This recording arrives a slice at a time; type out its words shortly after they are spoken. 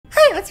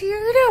Let's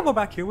hear it out. We're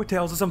back here with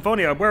Tales of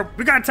Symphonia, where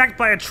we got attacked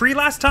by a tree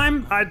last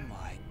time. Oh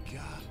my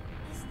god.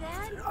 Is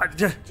that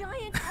a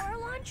giant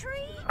Carlon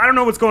tree? I don't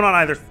know what's going on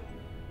either.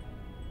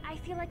 I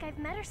feel like I've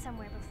met her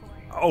somewhere before.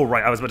 Oh,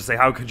 right. I was about to say,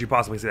 how could you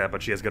possibly say that?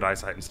 But she has good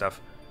eyesight and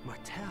stuff.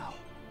 Martel.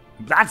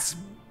 That's...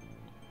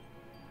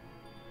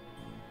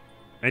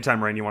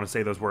 Anytime, Rain, you want to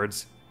say those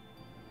words.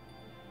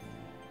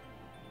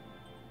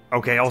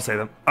 Okay, I'll say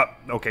them.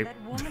 Okay.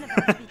 That woman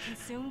about to be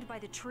consumed by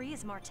the tree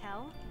is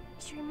Martel?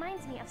 She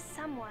reminds me of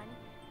someone.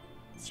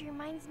 She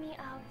reminds me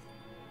of...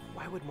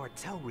 Why would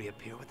Martel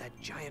reappear with that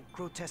giant,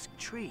 grotesque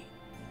tree?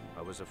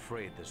 I was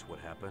afraid this would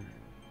happen.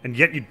 And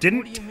yet you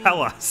didn't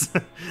tell us.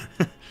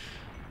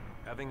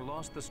 Having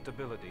lost the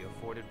stability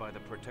afforded by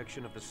the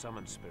protection of the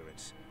summoned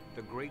spirits,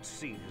 the Great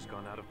Seed has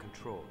gone out of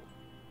control.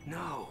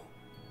 No.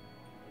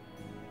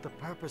 The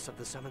purpose of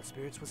the summoned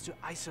spirits was to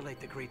isolate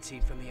the Great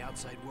Seed from the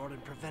outside world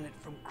and prevent it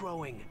from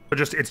growing. But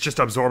it's just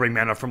absorbing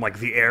mana from, like,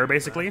 the air,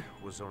 basically?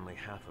 That was only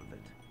half of it.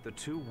 The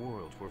two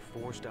worlds were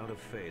forced out of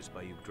phase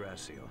by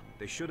Yggdrasil.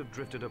 They should have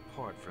drifted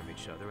apart from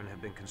each other and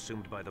have been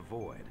consumed by the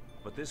void.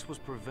 But this was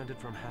prevented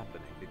from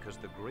happening because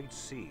the Great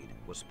Seed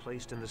was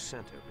placed in the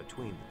center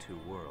between the two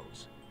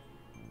worlds.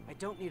 I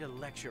don't need a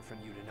lecture from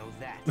you to know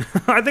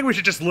that. I think we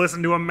should just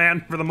listen to him,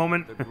 man, for the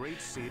moment. The Great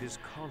Seed is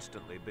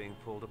constantly being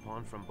pulled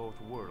upon from both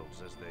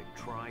worlds as they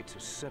try to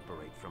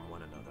separate from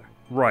one another.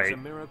 Right. It's a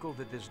miracle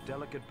that this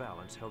delicate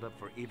balance held up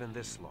for even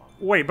this long.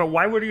 Wait, but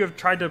why would he have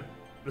tried to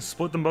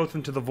split them both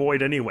into the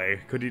void anyway?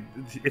 Could he,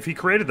 if he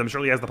created them,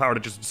 surely he has the power to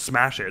just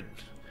smash it.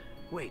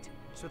 Wait,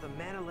 so the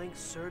mana link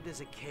served as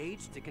a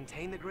cage to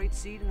contain the Great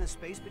Seed in the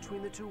space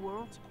between the two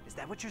worlds? Is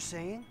that what you're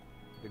saying?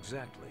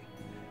 Exactly.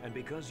 And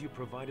because you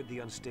provided the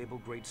unstable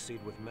Great Seed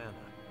with mana,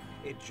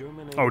 it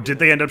germinated... Oh, did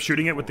they end up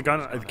shooting it with the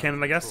gun, the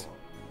cannon, I guess?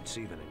 It's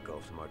even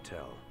engulfed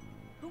Martel.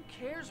 Who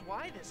cares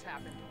why this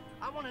happened?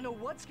 I want to know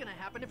what's gonna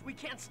happen if we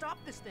can't stop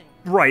this thing.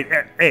 Right,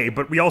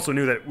 but we also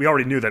knew that, we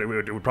already knew that it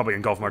would probably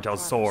engulf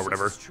Martel's soul or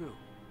whatever. If this is true,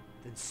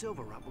 then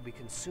Silverrot will be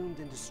consumed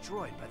and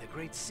destroyed by the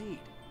Great Seed.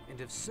 And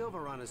if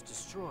Silverrot is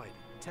destroyed,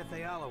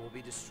 Tetheala will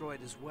be destroyed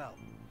as well,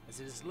 as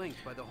it is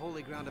linked by the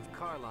holy ground of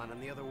Carlon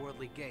and the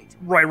otherworldly gate.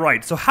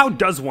 Right. So how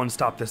does one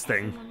stop this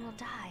thing? Everyone will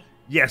die.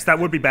 Yes, that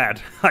would be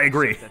bad. I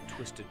agree. That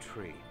twisted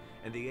tree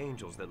and the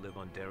angels that live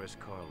on Darius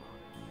Carlon.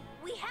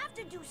 We have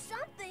to do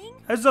something.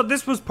 As though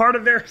this was part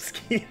of their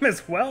scheme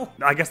as well.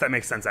 I guess that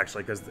makes sense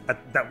actually, because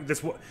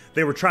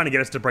they were trying to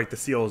get us to break the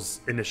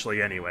seals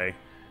initially anyway.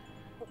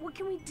 What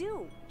can we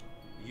do?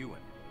 Ewan,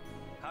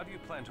 how do you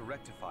plan to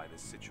rectify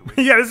this situation?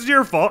 Yeah, this is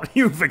your fault.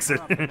 You fix it.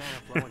 Stop the mana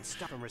flow and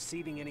stop from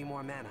receiving any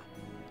more mana.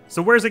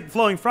 So where's it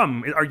flowing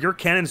from? Are your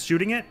cannons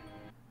shooting it?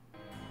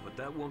 But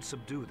that won't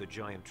subdue the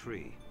giant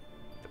tree.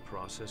 The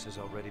process has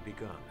already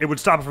begun. It would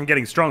stop it from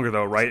getting stronger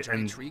though, right? Is a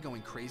giant tree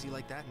going crazy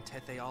like that in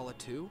Tetheala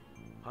too?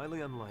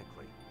 Highly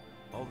unlikely.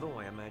 Although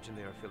I imagine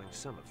they are feeling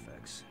some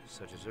effects,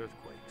 such as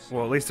earthquakes.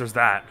 Well, at least there's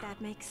that. That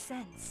makes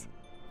sense.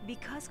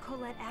 Because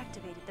Colette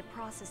activated the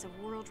process of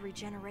world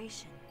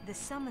regeneration, the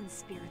summoned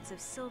spirits of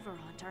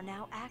Silverrot are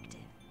now active.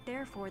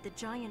 Therefore, the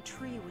giant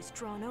tree was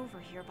drawn over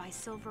here by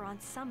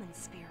Silverrot's summoned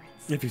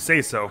spirits. If you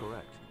say so.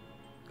 Correct.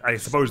 I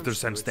suppose there's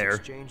sense there.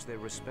 Their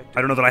respective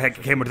I don't know that I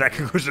came to that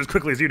conclusion as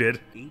quickly as you did.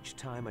 Each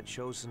time a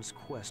chosen's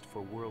quest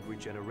for world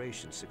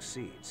regeneration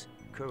succeeds.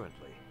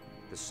 Currently,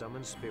 the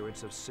summoned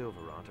spirits of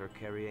Silverrot are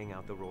carrying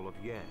out the role of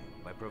Yang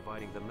by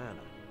providing the mana.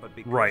 But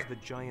because the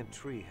giant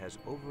tree has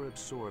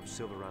overabsorbed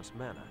Silverrot's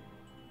mana,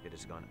 it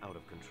has gone out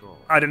of control.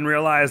 I didn't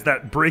realize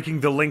that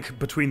breaking the link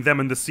between them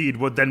and the seed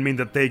would then mean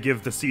that they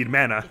give the seed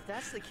mana. If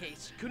that's the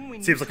case, couldn't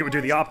we Seems like it would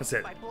do the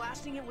opposite. by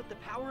blasting it with the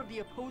power of the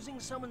opposing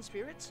summoned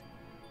spirits?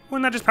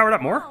 Wouldn't that just power it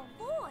up more? Oh,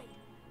 boy.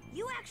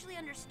 You actually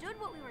understood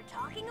what we were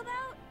talking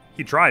about?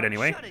 He tried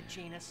anyway. Shut it,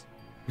 Janus.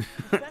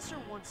 Professor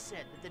once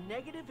said that the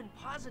negative and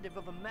positive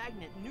of a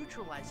magnet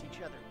neutralize each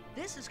other.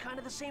 This is kind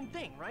of the same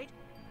thing, right?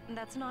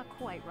 That's not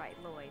quite right,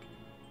 Lloyd.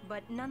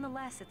 But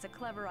nonetheless, it's a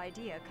clever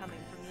idea coming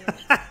from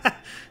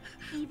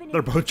you. Even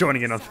They're if both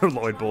joining in on the decide to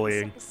Lloyd try and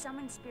bullying. set the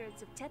summoned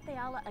spirits of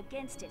Tetheala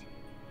against it.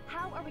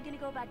 How are we going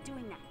to go about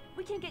doing that?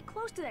 We can't get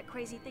close to that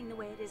crazy thing the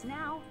way it is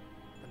now.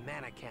 The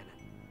mana cannon.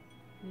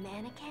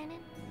 Mana cannon?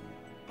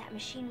 That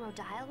machine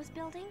Rodile was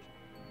building?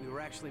 We were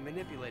actually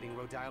manipulating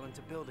Rodile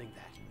into building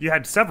that. You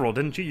had several,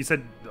 didn't you? You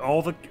said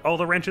all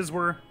the wrenches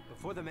were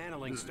Before the mana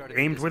link started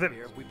aimed to with it?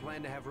 disappear, we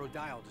planned to have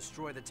Rodile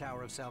destroy the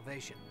Tower of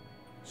Salvation.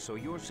 So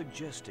you're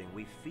suggesting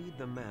we feed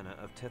the mana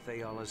of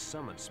Tetheala's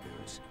summoned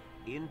spirits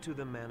into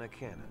the mana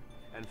cannon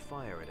and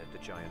fire it at the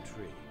giant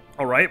tree.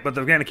 All right, but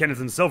the mana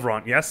cannon's in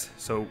Silverrot, yes?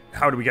 So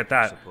how do we get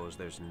I that? suppose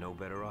there's no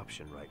better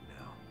option right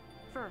now.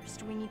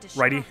 First, we need to shut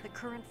Righty. off the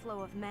current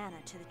flow of mana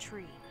to the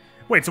tree.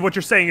 Wait, so what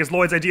you're saying is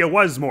Lloyd's idea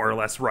was more or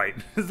less right?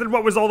 Then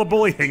what was all the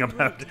bullying Too late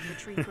about? if the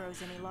tree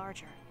grows any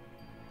larger.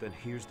 Then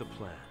here's the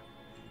plan.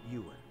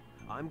 Ewan,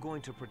 I'm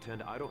going to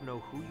pretend I don't know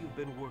who you've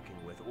been working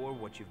with or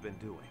what you've been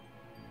doing.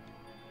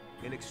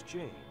 In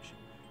exchange,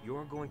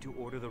 you're going to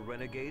order the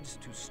renegades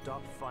to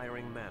stop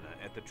firing mana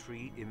at the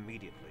tree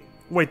immediately.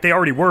 Wait, they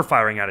already were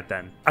firing at it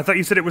then. I thought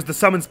you said it was the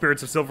summon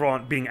spirits of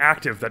Silverant being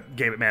active that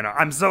gave it mana.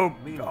 I'm so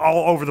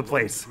all over the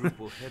place. Group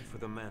will head for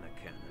the mana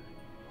cannon.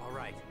 All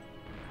right.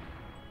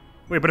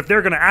 Wait, but if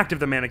they're gonna active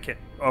the mana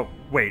cannon... Oh,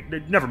 wait,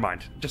 never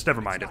mind. Just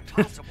never mind it.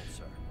 Possible,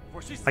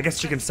 sir. I guess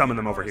she can summon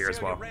them over here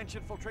as well. Ranch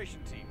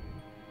infiltration team.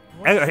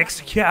 Yeah.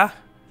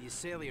 The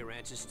Asalia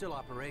Ranch is still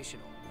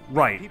operational.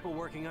 Right. People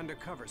working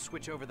undercover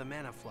switch over the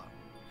mana flow.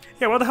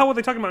 Yeah, what the hell were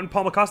they talking about in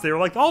Palmacosta? They were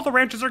like, all the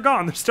ranches are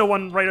gone. There's still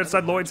one right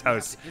outside Lloyd's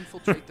house. We have to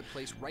infiltrate the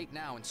place right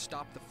now and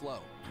stop the flow.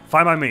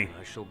 Fine by me.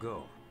 I shall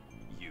go.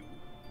 You?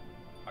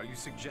 Are you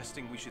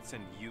suggesting we should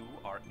send you,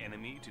 our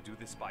enemy, to do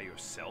this by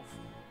yourself?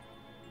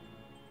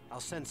 I'll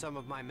send some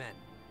of my men.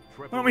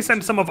 Why don't we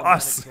send some of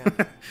us?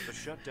 The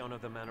shutdown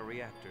of the mana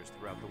reactors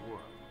throughout the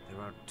world. There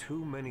are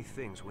too many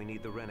things we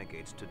need the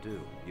renegades to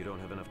do. You don't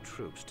have enough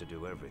troops to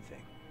do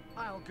everything.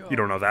 I'll go. You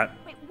don't know that.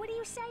 Wait, what are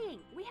you saying?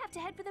 We have to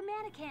head for the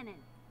mana cannon.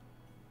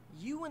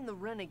 You and the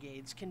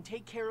renegades can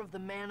take care of the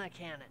mana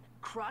cannon.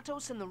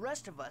 Kratos and the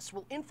rest of us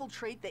will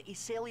infiltrate the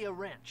Asalia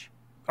Ranch.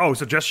 Oh,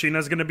 so just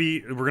Sheena's gonna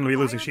be... We're gonna be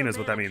losing Fire Sheena the is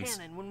what that mana means.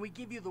 cannon when we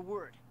give you the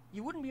word.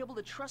 You wouldn't be able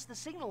to trust the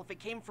signal if it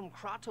came from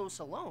Kratos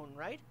alone,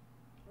 right?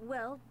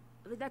 Well,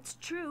 that's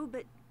true,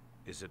 but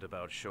Is it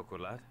about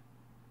chocolate?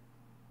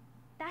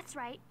 That's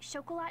right.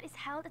 Chocolat is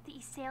held at the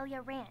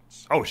Asalia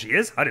Ranch. Oh, she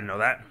is? I didn't know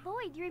that.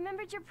 Lloyd, you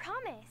remembered your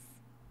promise.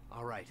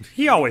 All right.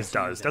 He always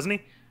does, doesn't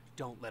he?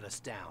 Don't let us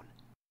down.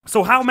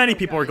 So how many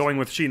people are going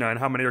with Sheena and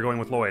how many are going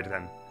with Lloyd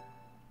then?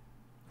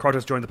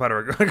 Kratos joined the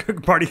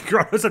party.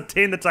 Kratos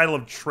obtained the title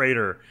of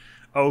traitor.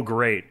 Oh,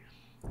 great.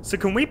 So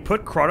can we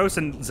put Kratos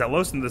and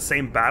Zelos in the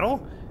same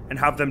battle and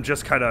have them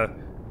just kind of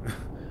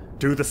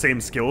do the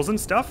same skills and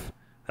stuff?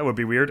 That would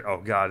be weird.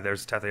 Oh god,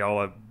 there's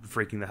Tetheala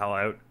freaking the hell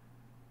out.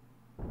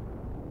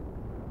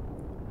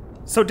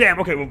 So damn,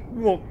 okay,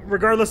 well,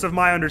 regardless of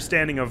my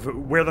understanding of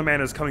where the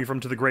mana is coming from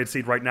to the Great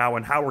Seed right now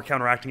and how we're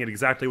counteracting it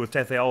exactly with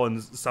Tetheala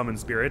and Summon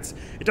Spirits,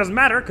 it doesn't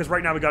matter, because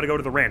right now we gotta go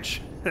to the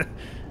ranch.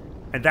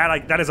 And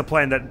that is a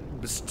plan that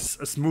a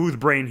smooth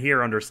brain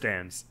here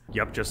understands.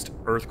 Yep, just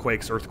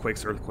earthquakes,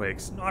 earthquakes,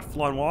 earthquakes. Not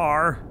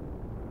Flanoir.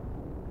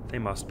 They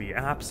must be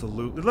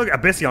absolutely... Look,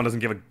 Abyssion doesn't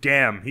give a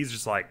damn. He's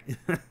just like...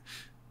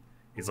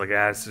 He's like,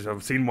 yeah,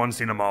 I've seen one,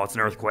 seen them all. It's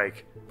an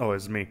earthquake. Oh,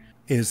 it's me.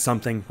 Is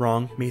something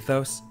wrong,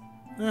 Mythos?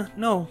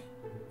 No.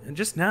 And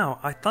just now,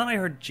 I thought I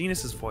heard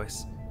Genus's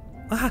voice.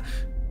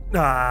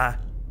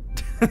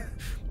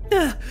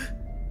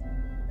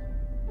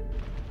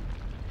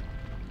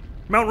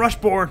 Mount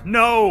Rushmore,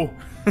 no!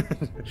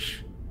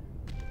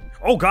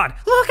 Oh god,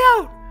 look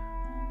out!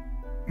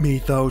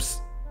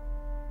 Mythos.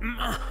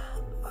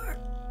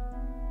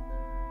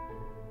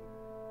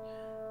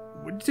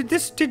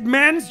 Did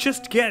man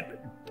just get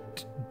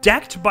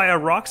decked by a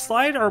rock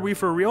slide? Are we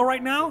for real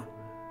right now?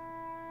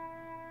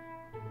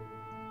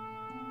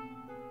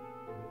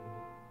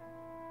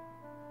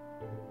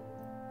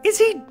 Is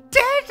he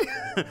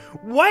dead?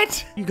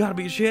 What? You gotta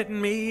be shitting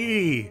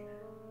me.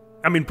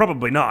 I mean,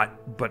 probably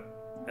not, but...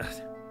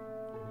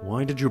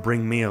 Why did you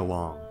bring me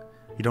along?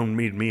 You don't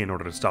need me in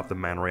order to stop the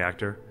man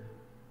reactor.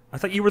 I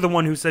thought you were the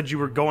one who said you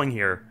were going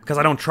here, because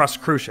I don't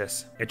trust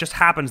Crucius. It just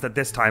happens that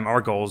this time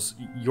our goals,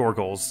 your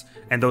goals,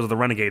 and those of the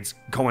Renegades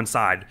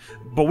coincide,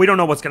 but we don't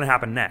know what's gonna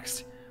happen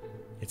next.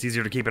 It's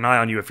easier to keep an eye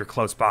on you if you're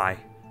close by.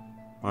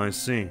 I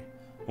see.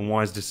 A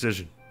wise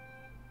decision.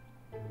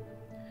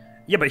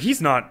 Yeah, but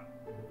he's not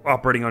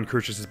operating on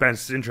Crucius's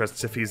best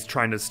interests if he's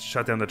trying to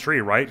shut down the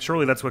tree, right?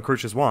 Surely that's what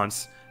Crucius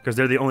wants, because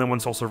they're the only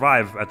ones who'll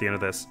survive at the end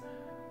of this.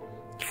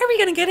 How are we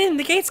gonna get in?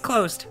 The gate's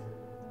closed.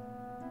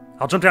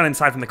 I'll jump down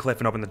inside from the cliff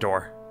and open the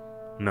door.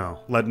 No,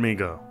 let me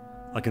go.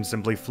 I can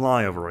simply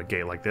fly over a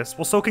gate like this.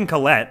 Well, so can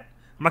Colette.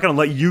 I'm not gonna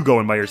let you go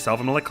in by yourself.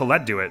 I'm gonna let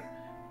Colette do it.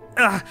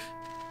 Ugh.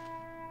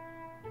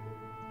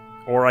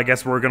 Or I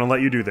guess we're gonna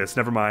let you do this.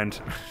 Never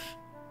mind.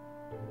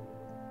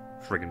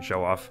 Friggin'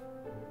 show off.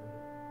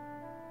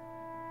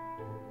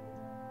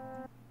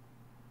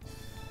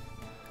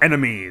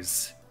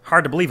 Enemies.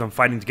 Hard to believe I'm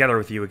fighting together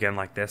with you again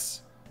like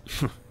this.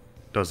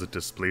 Does it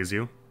displease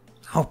you?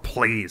 Oh,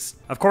 please.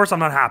 Of course I'm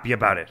not happy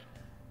about it.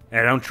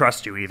 And I don't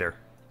trust you either.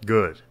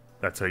 Good.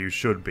 That's how you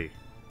should be.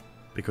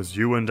 Because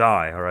you and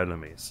I are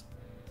enemies.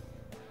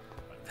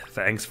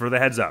 Thanks for the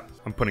heads up.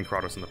 I'm putting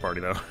Kratos in the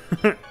party, though.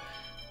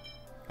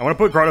 I want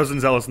to put Kratos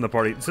and Zelos in the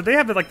party. So they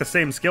have, like, the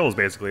same skills,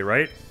 basically,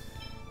 right?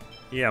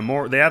 Yeah,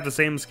 they have the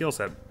same skill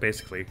set,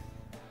 basically.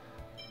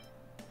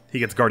 He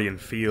gets Guardian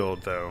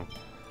Field, though.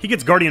 He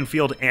gets Guardian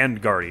Field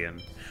and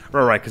Guardian.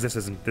 Right, because this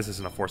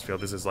isn't a force field.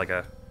 This is like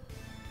a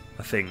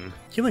thing.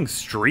 Healing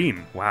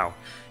Stream. Wow.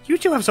 You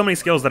two have so many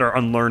skills that are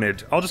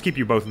unlearned. I'll just keep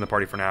you both in the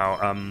party for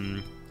now.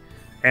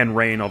 And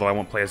Rain, although I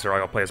won't play as her.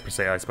 I'll play as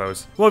Presea, I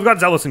suppose. Well, we've got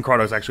Zelos and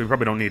Kratos, actually. We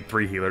probably don't need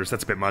 3 healers.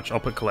 That's a bit much. I'll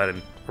put Colette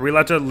in. Are we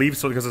allowed to leave?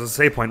 So because there's a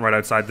save point right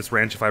outside this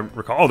ranch, if I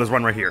recall. Oh, there's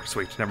one right here.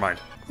 Sweet. Never mind.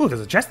 Oh,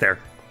 there's a chest there.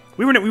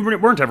 We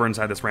weren't ever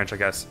inside this ranch, I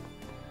guess.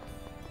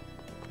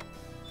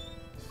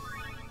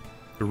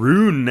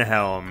 Rune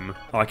Helm.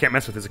 Oh, I can't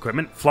mess with his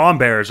equipment.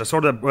 Flambears, a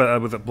sword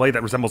with a blade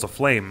that resembles a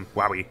flame.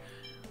 Wowie.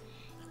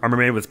 Armor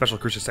made with special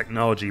crucius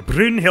technology.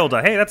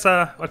 Brynhilda. Hey, that's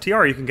a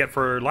tiara you can get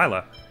for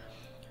Lila.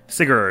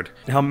 Sigurd.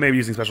 Helmet made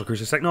using special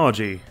crucius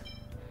technology.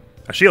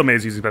 A shield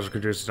made using special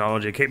crucius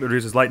technology. A cape that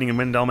reduces lightning and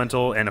wind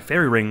elemental. And a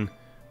fairy ring,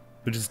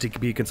 which is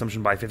TP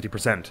consumption by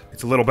 50%.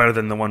 It's a little better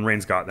than the one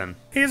Rain's got then.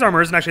 His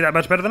armor isn't actually that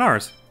much better than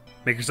ours.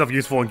 Make yourself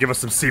useful and give us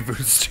some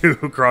seafoods too,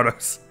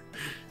 Kratos.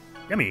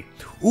 Yummy.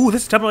 Ooh,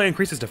 this temporarily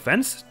increases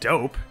defense?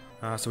 Dope.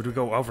 So do we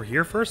go over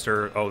here first,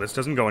 or... Oh, this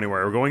doesn't go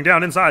anywhere. We're going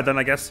down inside then,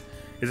 I guess.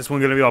 Is this one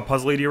going to be all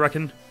puzzly, do you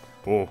reckon?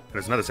 Oh,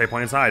 there's another save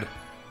point inside.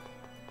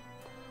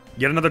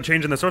 Yet another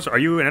change in the sorcerer. Are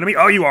you an enemy?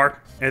 Oh, you are!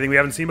 Anything we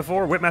haven't seen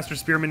before? Whipmaster,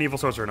 Spearman, Evil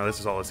Sorcerer. No, this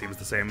is all it seems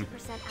the same.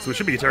 So we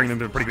should be tearing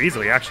them pretty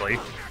easily, actually.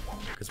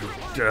 Because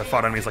we've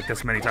fought enemies like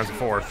this many times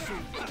before.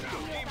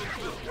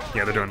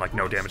 Yeah, they're doing, like,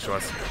 no damage to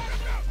us.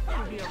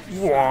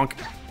 Wonk!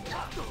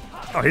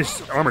 Oh,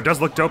 his armor does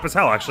look dope as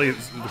hell, actually. The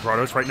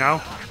Kratos right now.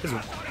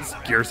 His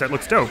gear set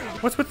looks dope.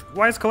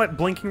 Why is Colette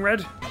blinking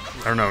red?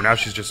 I don't know, now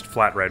she's just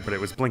flat red, but it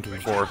was blinking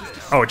before.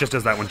 Oh, it just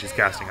does that when she's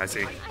casting, I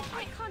see.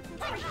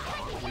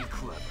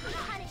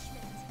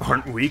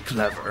 Aren't we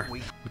clever?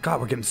 God,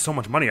 we're getting so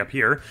much money up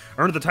here.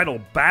 Earned the title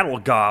Battle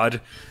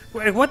God.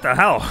 Wait, what the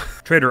hell?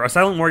 Traitor, a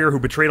silent warrior who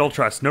betrayed all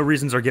trust. No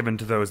reasons are given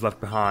to those left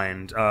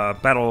behind.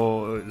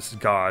 Battle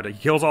God. He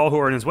kills all who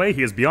are in his way.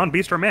 He is beyond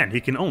beast or man. He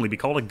can only be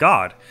called a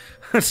god.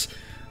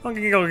 I'll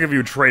give you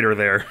a traitor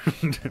there,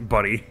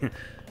 buddy.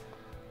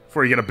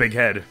 Before you get a big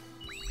head.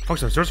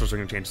 Function of sorcerer's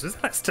ring changes. Is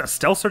that a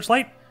stealth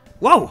searchlight?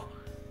 Whoa!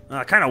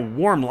 Kind of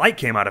warm light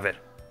came out of it.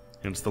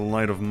 It's the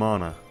light of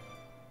mana.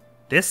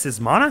 This is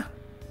mana?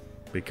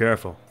 Be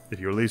careful. If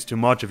you release too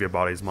much of your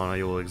body's mana,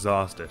 you will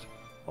exhaust it.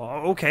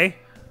 Oh, okay.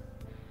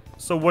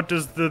 So what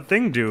does the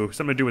thing do?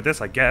 Something to do with this,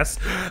 I guess.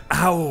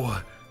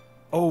 Ow!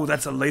 Oh,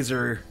 that's a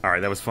laser.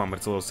 Alright, that was fun, but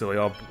it's a little silly.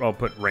 I'll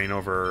put Rain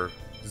over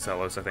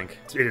Zelos, I think.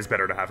 It is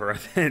better to have her,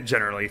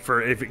 generally,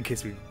 in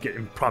case we get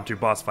impromptu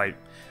boss fight.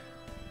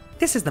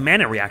 This is the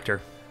mana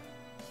reactor.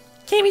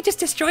 Can't we just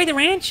destroy the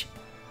ranch?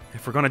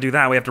 If we're gonna do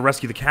that, we have to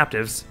rescue the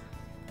captives.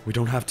 We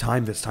don't have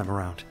time this time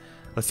around.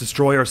 Let's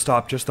destroy or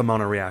stop just the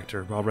mana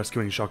reactor while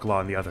rescuing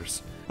Chocolat and the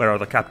others. Where are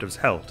the captives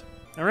held?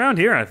 Around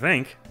here, I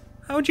think.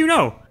 How would you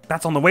know?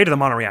 That's on the way to the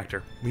mana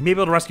reactor. We may be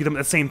able to rescue them at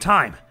the same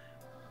time.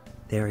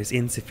 There is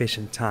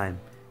insufficient time.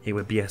 It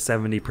would be a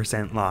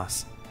 70%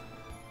 loss.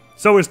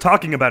 So is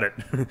talking about it.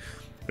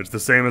 It's the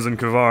same as in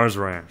Kavar's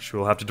ranch.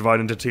 We'll have to divide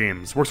into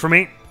teams. Works for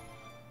me.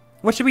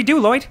 What should we do,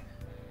 Lloyd?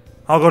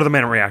 I'll go to the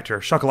mana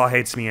reactor. Chocolat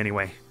hates me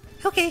anyway.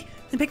 Okay,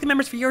 then pick the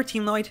members for your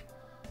team, Lloyd.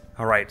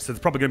 Alright, so it's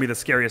probably going to be the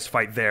scariest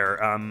fight there.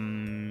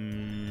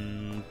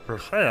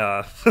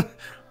 Presea.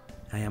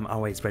 I am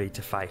always ready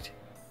to fight.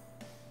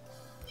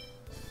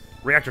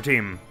 Reactor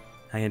team.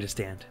 I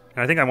understand.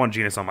 And I think I want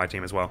Genus on my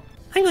team as well.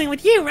 I'm going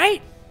with you,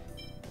 right?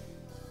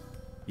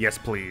 Yes,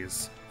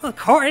 please. Well, of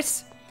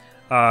course.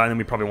 And then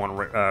we probably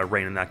want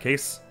Rain in that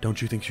case.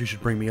 Don't you think you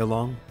should bring me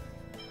along?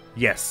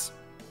 Yes.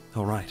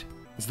 Alright.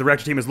 So the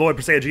reactor team is Lloyd,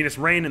 Presea, Genus,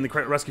 Rain, and the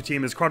rescue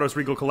team is Kratos,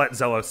 Regal, Colette,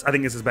 Zelos. I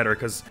think this is better,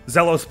 because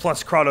Zelos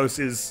plus Kratos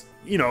is,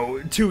 you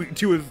know,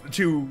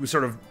 two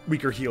sort of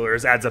weaker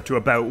healers adds up to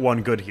about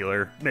one good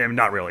healer.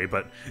 Not really,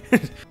 but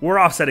we're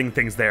offsetting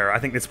things there. I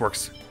think this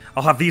works.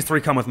 I'll have these three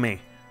come with me.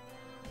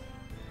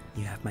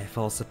 You have my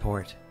full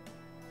support.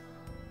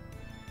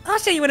 I'll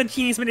show you what a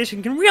genius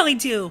magician can really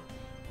do.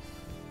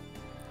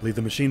 Leave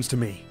the machines to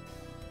me.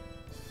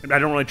 I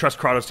don't really trust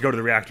Kratos to go to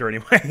the reactor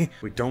anyway.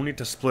 We don't need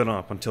to split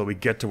up until we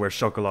get to where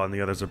Chocolat and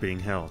the others are being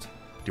held.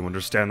 Do you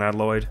understand that,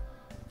 Lloyd?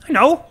 I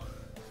know.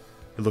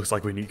 It looks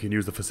like we can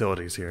use the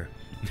facilities here.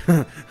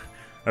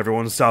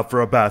 Everyone stop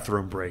for a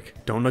bathroom break.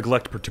 Don't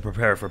neglect to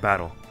prepare for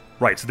battle.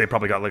 Right, so they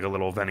probably got like a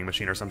little vending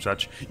machine or some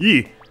such.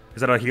 Yee!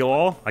 Is that a heal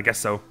all? I guess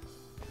so.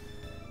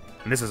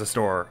 And this is a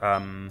store.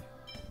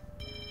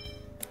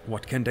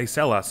 What can they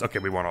sell us? Okay,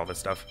 we want all this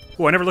stuff.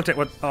 Oh, I never looked at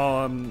what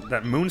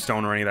that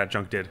moonstone or any of that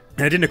junk did.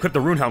 And I didn't equip the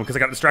rune helm because I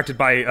got distracted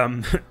by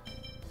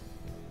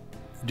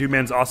Dude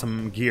Man's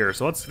awesome gear.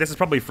 So this is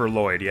probably for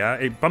Lloyd, yeah?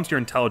 It bumps your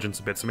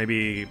intelligence a bit, so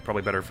maybe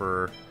probably better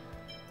for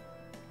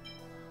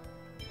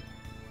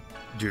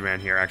Dude Man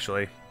here,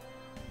 actually.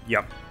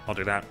 Yep, I'll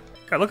do that.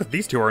 God, look at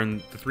these two are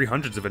in the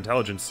 300s of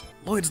intelligence.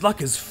 Lloyd's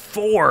luck is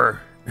 4.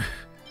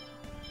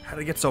 How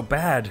did it get so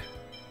bad?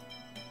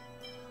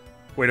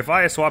 Wait, if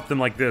I swap them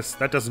like this,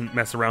 that doesn't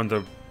mess around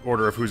the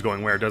order of who's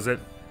going where, does it?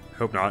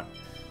 Hope not.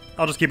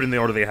 I'll just keep it in the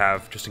order they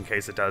have, just in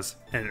case it does.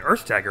 And an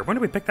Earth Dagger, when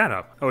did we pick that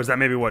up? Oh, is that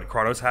maybe what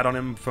Kratos had on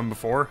him from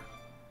before?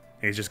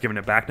 And he's just giving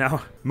it back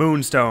now?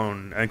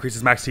 Moonstone,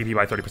 increases max TP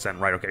by 30%.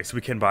 Right, okay, so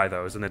we can buy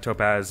those. And then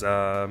Topaz,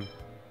 the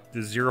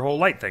Zero Hole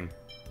Light thing.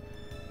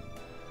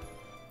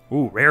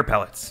 Ooh, rare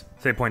pellets.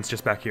 Save points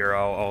just back here.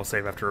 I'll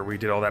save after we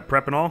did all that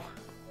prep and all.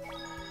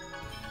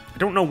 I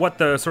don't know what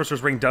the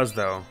Sorcerer's Ring does,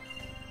 though.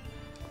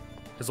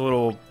 There's a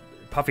little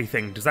puffy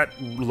thing. Does that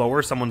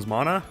lower someone's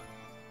mana?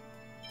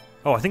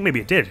 Oh, I think maybe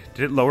it did.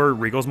 Did it lower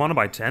Regal's mana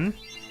by 10?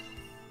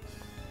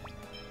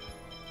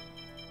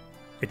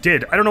 It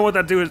did. I don't know what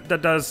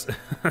that does.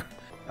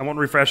 I won't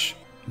refresh.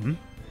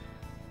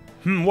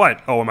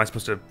 What? Oh, am I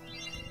supposed to...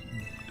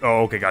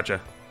 Oh, okay, gotcha.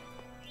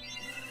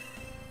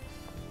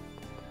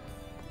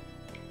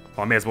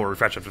 Well, I may as well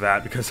refresh after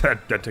that because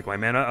that took my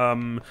mana.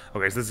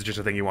 Okay, so this is just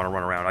a thing you want to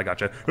run around. I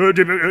gotcha. I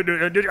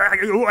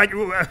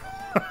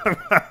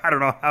don't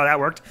know how that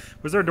worked.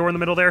 Was there a door in the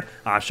middle there?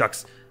 Ah,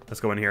 shucks.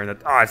 Let's go in here.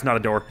 Ah, it's not a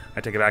door.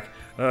 I take it back.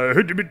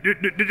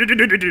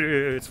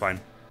 It's fine.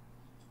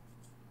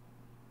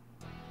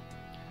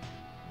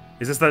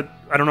 Is this the...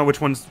 I don't know which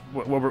one's...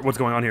 What's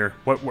going on here?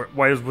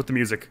 Why is with the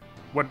music?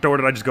 What door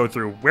did I just go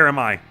through? Where am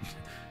I?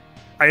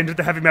 I entered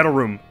the heavy metal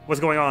room.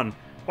 What's going on?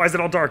 Why is it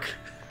all dark?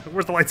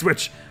 Where's the light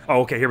switch?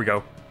 Oh, okay, here we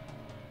go.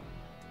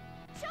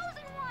 Chosen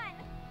one!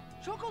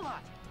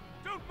 Chocolat!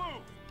 Don't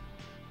move!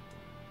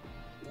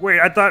 Wait,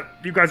 I thought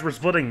you guys were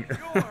splitting. You're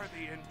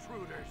the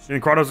intruders.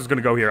 And Kratos is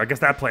gonna go here. I guess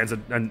that plan's a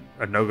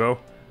no-go.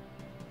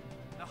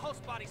 The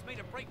host bodies made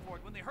a break for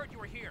it when they heard you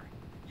were here.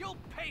 You'll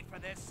pay for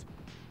this.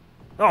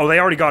 Oh, they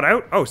already got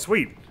out? Oh,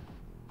 sweet.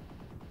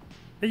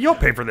 Hey, you'll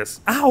pay for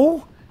this.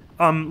 Ow!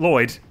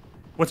 Lloyd,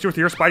 what's with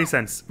your spidey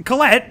sense?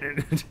 Colette!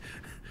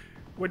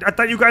 I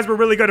thought you guys were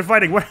really good at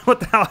fighting. What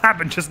the hell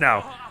happened just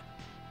now?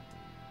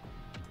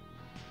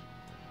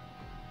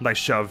 Nice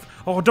shove.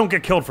 Oh, don't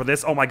get killed for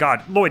this. Oh my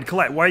god. Lloyd,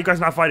 Colette, why are you guys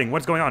not fighting?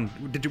 What's going on?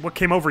 What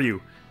came over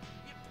you?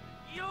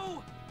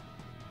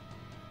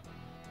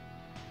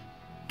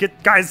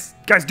 Guys,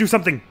 do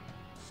something.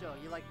 So,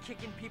 you like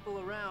kicking people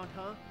around,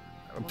 huh?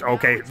 Well,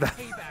 okay.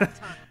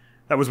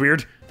 That was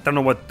weird. Don't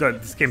know what...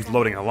 this game's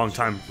loading a long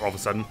time all of a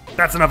sudden.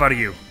 That's enough out of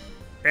you.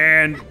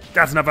 And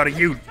that's enough out of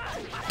you,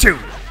 too.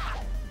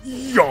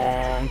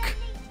 Yonk! Oh,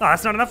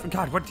 that's not enough?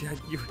 God, what? You're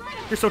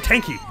so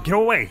tanky. Get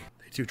away.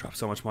 They do drop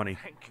so much money.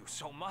 Thank you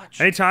so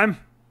much. Anytime.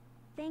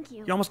 Thank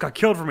you. You almost got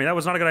killed for me. That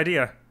was not a good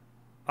idea.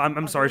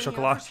 I'm sorry,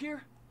 Chocolat.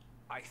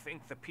 I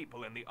think the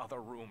people in the other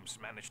rooms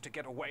managed to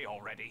get away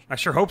already. I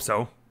sure hope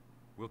so.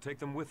 We'll take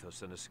them with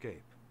us and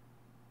escape.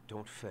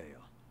 Don't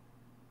fail.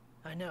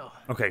 I know.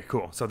 Okay,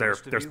 cool. So they're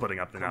Most of you, splitting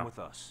up come now. with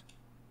us.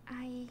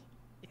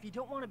 If you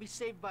don't want to be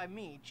saved by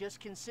me, just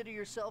consider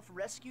yourself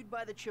rescued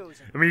by the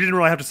Chosen. I mean, you didn't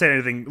really have to say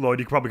anything, Lloyd.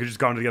 You probably could just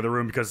gone to the other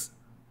room because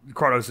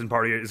Kratos and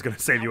party is going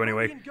to save you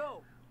anyway.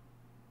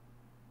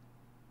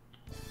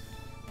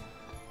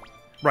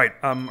 Right,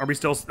 are we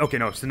still... Okay,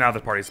 no, so now the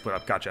party's split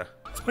up. Gotcha.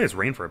 Let's play as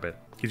Rain for a bit.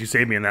 Because you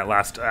saved me in that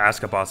last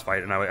Aska boss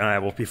fight, and I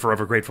will be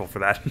forever grateful for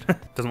that.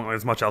 Doesn't look like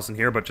there's much else in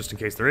here, but just in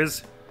case there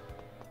is.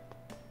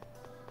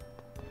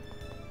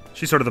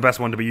 She's sort of the best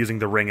one to be using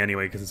the ring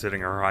anyway,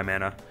 considering her high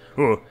mana.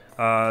 Ooh,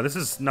 this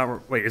is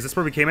not... Wait, is this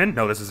where we came in?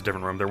 No, this is a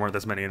different room. There weren't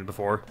this many in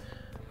before.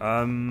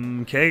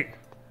 Okay.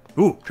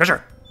 Ooh,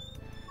 treasure!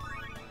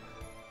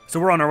 So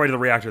we're on our way to the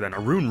reactor then. A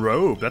rune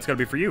robe. That's gotta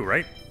be for you,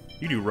 right?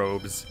 You do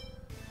robes.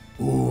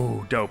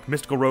 Ooh, dope.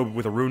 Mystical robe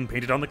with a rune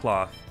painted on the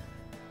cloth.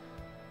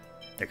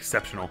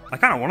 Exceptional. I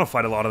kind of want to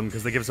fight a lot of them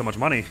because they give so much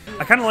money.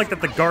 I kind of like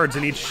that the guards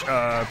in each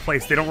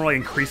place, they don't really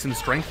increase in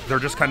strength. They're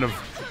just kind of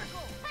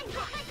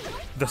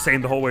the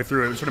same the whole way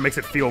through. It sort of makes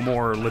it feel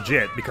more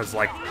legit because,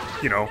 like,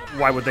 you know,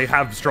 why would they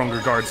have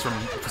stronger guards from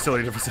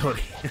facility to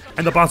facility?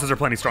 And the bosses are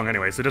plenty strong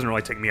anyway, so it doesn't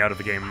really take me out of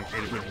the game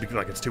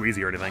like it's too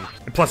easy or anything.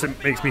 And plus,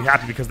 it makes me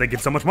happy because they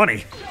give so much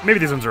money. Maybe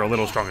these ones are a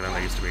little stronger than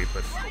they used to be,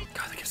 but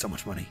God, they give so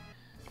much money.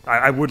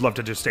 I would love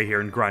to just stay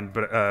here and grind,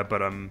 but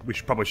we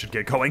probably should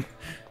get going.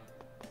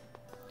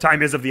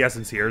 Time is of the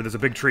essence here. There's a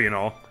big tree and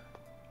all.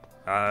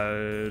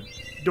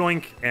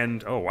 Doink,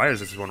 and oh, why is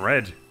this one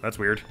red? That's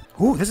weird.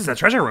 Ooh, this is a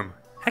treasure room.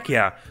 Heck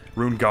yeah.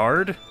 Rune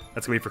guard.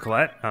 That's gonna be for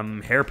Colette.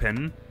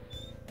 Hairpin.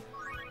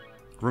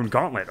 Rune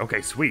gauntlet.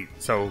 Okay, sweet.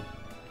 So,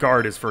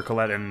 guard is for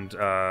Colette and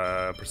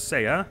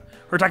Presea.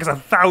 Her attack is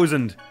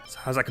 1,000. So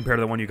how does that compare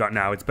to the one you got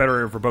now? It's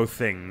better for both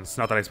things.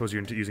 Not that I suppose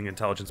you're using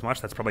intelligence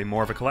much. That's probably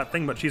more of a Colette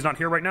thing, but she's not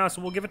here right now, so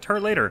we'll give it to her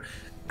later.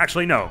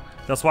 Actually, no.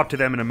 They'll swap to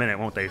them in a minute,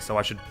 won't they? So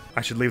I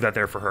should leave that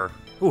there for her.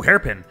 Ooh,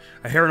 hairpin.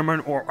 A hair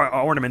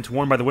ornament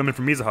worn by the women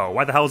from Mizuho.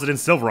 Why the hell is it in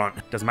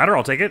Silverant? Doesn't matter,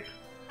 I'll take it.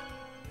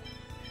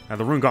 Now,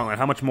 the rune gauntlet,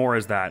 how much more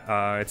is that?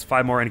 It's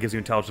 5 more and it gives you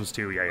intelligence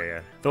too. Yeah.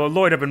 Though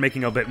Lloyd have been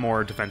making a bit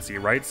more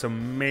defensy, right? So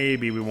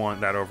maybe we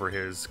want that over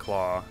his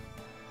claw.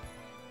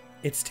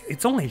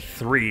 It's only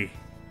 3.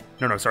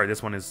 No, sorry,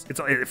 this one is...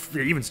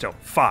 even still,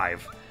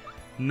 5.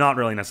 Not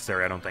really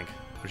necessary, I don't think.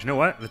 But you know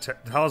what? The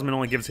talisman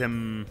only gives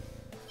him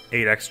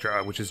 8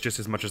 extra, which is just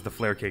as much as the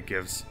flare cake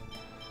gives.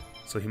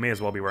 So he may as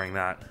well be wearing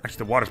that. Actually,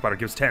 the water spotter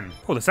gives 10.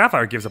 Oh, the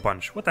sapphire gives a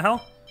bunch. What the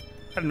hell?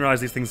 I didn't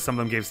realize these things, some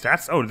of them gave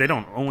stats. Oh, they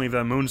don't. Only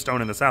the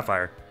moonstone and the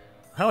sapphire.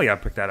 Hell yeah,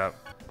 pick that up.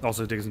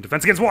 Also gives him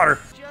defense against water.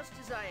 Just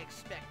as I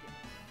expected.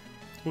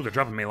 Ooh, they're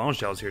dropping melange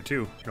shells here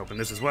too. Can open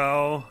this as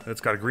well.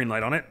 It's got a green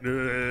light on it.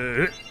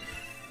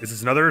 Is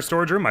this another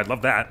storage room? I'd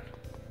love that.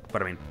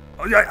 But I mean,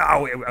 oh yeah,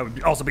 ow, it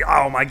would also be,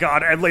 oh my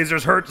god, and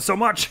lasers hurt so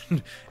much.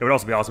 It would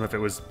also be awesome if it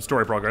was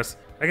story progress.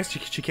 I guess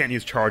she can't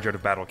use charge out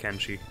of battle, can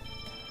she?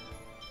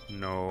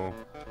 No.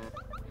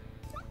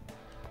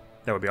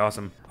 That would be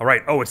awesome. All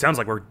right. Oh, it sounds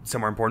like we're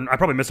somewhere important. I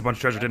probably missed a bunch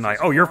of treasure, didn't I?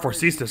 Oh, you're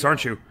Forcestus,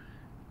 aren't you?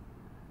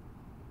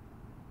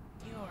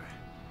 You're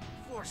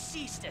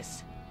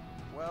Forcestus.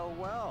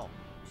 Well.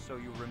 So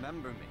you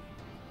remember me.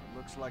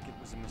 Looks like it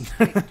was a mistake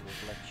to have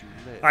let you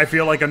live. I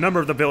feel like a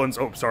number of the villains...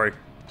 Oh, sorry.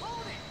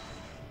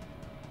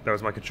 That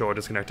was my controller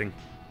disconnecting.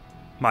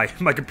 My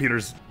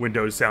computer's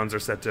Windows sounds are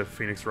set to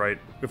Phoenix Wright.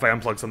 If I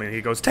unplug something,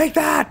 he goes, "Take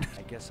that!"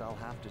 I guess I'll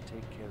have to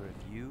take care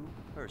of you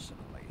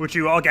personally. Which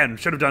you, again,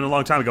 should have done a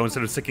long time ago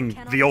instead of sicking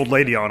the old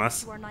lady on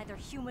us. You are neither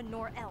human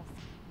nor elf.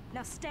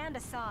 Now stand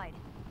aside.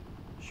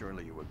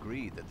 Surely you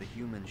agree that the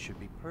humans should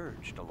be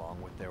purged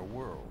along with their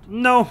world.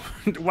 No!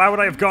 Why would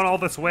I have gone all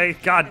this way?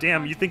 God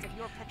damn, you think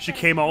she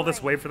came all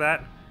this way for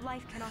that?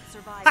 Life cannot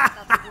survive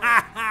without the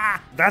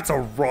world. That's a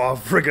raw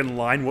friggin'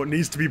 line. What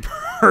needs to be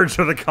purged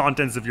are the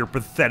contents of your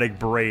pathetic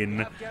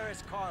brain.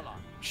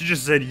 She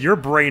just said, your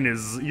brain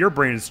is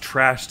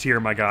trashed here,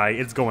 my guy.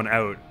 It's going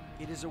out.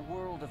 It is a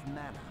world of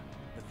mana,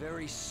 the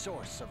very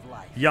source of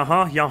life.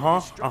 Uh-huh. The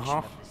destruction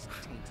of this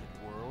tainted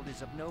world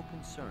is of no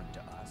concern to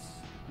us.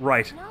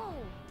 Right. No,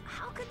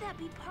 how could that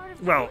be part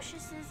of Well,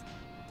 Lucius's,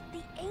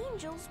 the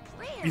Angel's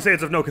plan? You say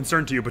it's of no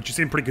concern to you, but you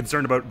seem pretty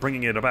concerned about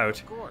bringing it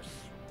about. Of course.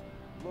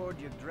 Lord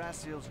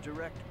Yggdrasil's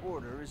direct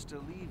order is to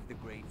leave the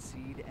Great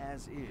Seed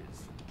as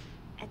is.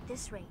 At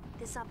this rate,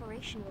 this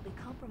operation will be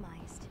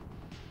compromised.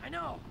 I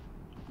know.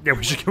 Yeah,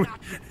 we should.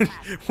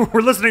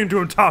 We're listening to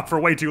him talk for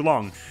way too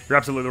long. You're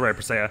absolutely right,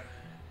 Presea.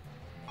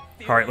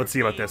 All right, let's see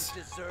about this.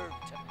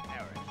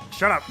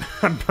 Shut up!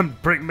 I'm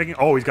making.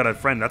 Oh, he's got a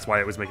friend. That's why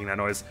it was making that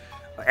noise.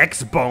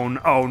 X-Bone.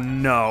 Oh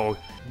no!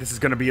 This is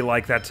gonna be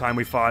like that time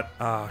we fought.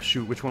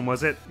 Shoot, which one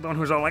was it? The one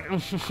who's all like,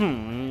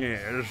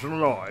 yes,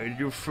 Lloyd,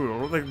 you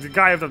fool. The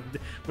guy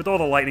with all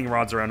the lightning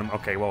rods around him.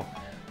 Okay, well,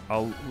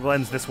 I'll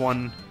lens this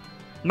one.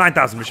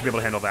 9,000. We should be able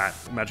to handle that.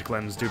 Magic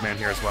lens, dude, man,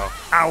 here as well.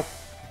 Ow!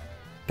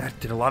 That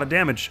did a lot of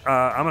damage.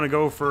 I'm gonna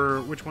go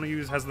for which one of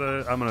you has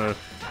the. I'm gonna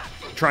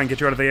try and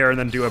get you out of the air and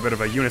then do a bit of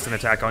a unison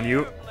attack on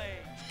you.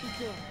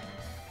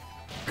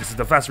 Because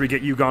the faster we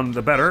get you gone,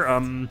 the better.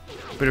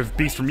 Bit of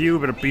beast from you,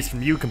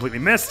 completely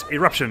missed.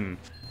 Eruption.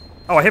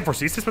 Oh, I hit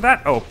Forcesis with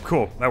that? Oh,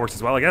 cool. That works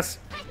as well, I guess.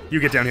 You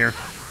get down here.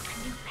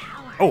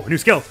 Oh, new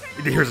skill.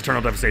 Here's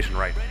Eternal Devastation,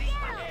 right.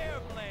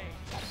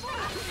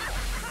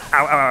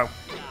 Ow, ow, ow.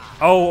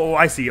 Oh,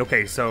 I see.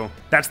 Okay, so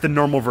that's the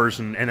normal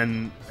version, and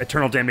then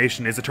Eternal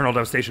Damnation is Eternal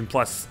Devastation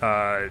plus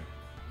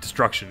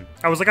Destruction.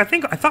 I was like, I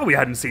thought we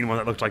hadn't seen one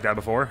that looked like that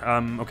before.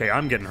 Okay,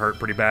 I'm getting hurt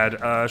pretty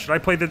bad. Should I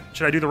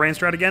do the rain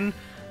strat again?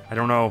 I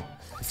don't know.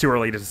 It's too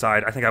early to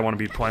decide. I think I want to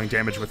be applying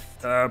damage with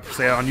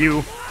Presea on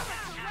you.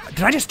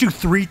 Did I just do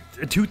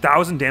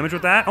 2,000 damage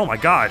with that? Oh my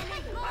god.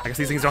 I guess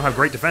these things don't have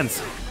great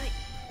defense.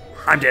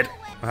 I'm dead.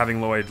 I'm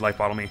having Lloyd life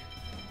bottle me.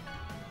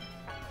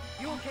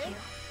 You okay?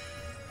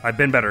 I've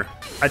been better.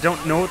 I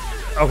don't know.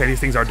 Okay, these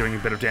things are doing a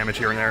bit of damage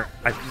here and there.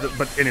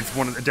 But it's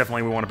one.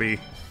 Definitely, we want to be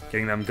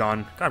getting them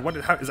gone. God, what?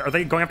 Are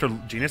they going after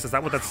Genus? Is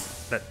that what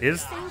that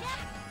is?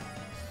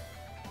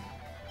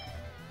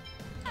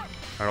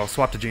 Alright, I'll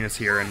swap to Genus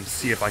here and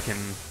see if I can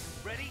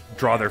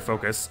draw their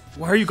focus.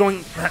 Why are you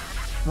going...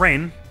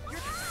 Rain?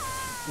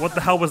 What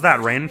the hell was that,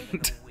 Rain?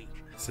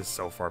 This is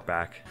so far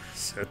back.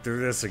 Sit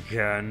through this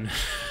again.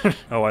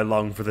 Oh, I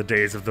long for the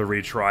days of the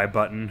retry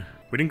button.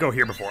 We didn't go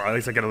here before. At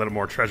least I get a little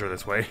more treasure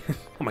this way.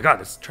 Oh my god,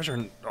 there's treasure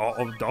in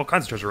all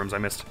kinds of treasure rooms I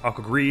missed.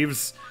 Aqua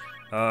Greaves,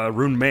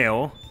 Rune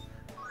Mail,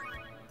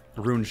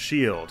 Rune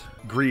Shield.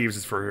 Greaves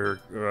is for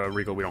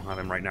Regal, we don't have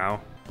him right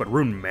now. But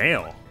Rune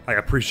Mail, I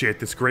appreciate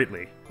this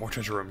greatly. More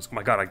treasure rooms. Oh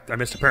my god, I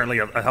missed apparently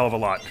a hell of a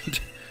lot.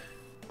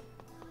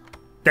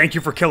 Thank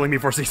you for killing me,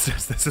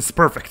 Forcesis. This is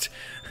perfect.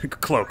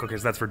 Cloak, okay,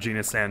 so that's for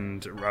Genus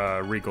and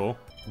Regal.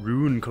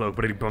 Rune Cloak,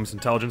 but it bumps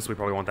intelligence, so we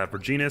probably want that for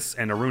Genus.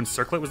 And a Rune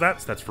Circlet was that?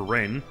 So that's for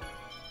Rain.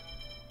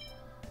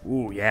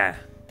 Ooh, yeah.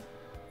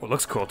 Oh, it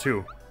looks cool,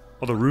 too.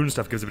 All the rune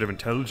stuff gives a bit of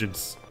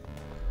intelligence.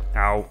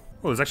 Ow.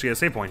 Oh, there's actually a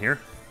save point here.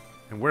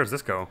 And where does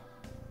this go?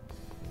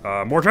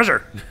 More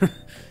treasure!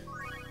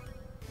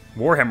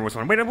 Warhammer was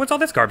one. Wait, what's all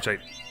this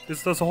garbage?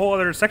 There's a whole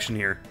other section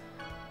here.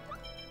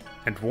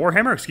 And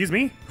Warhammer, excuse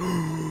me?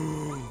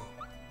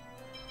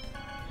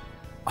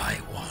 I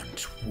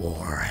want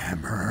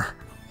Warhammer.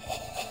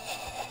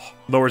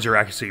 Lowers your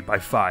accuracy by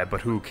 5, but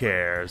who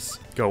cares?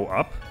 Go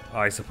up,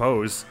 I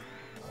suppose.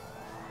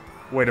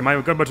 Wait, am I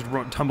about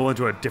to tumble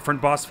into a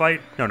different boss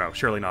fight? No,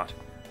 surely not.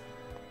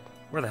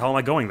 Where the hell am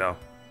I going, though?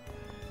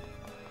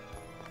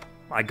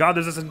 My god,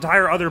 there's this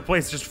entire other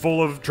place just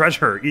full of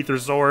treasure. Ether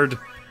Sword,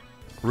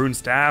 Rune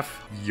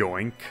Staff,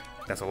 yoink.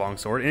 That's a long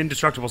sword.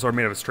 Indestructible sword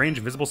made of a strange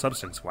invisible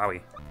substance.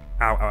 Wowie.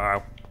 Ow, ow,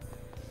 ow.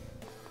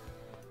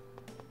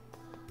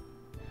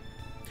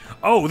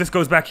 Oh, this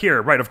goes back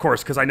here. Right, of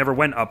course, because I never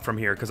went up from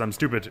here, because I'm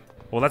stupid.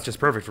 Well, that's just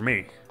perfect for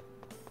me.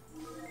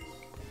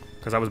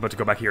 Because I was about to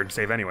go back here and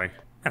save anyway.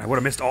 And I would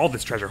have missed all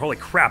this treasure. Holy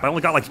crap, I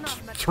only got like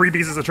 3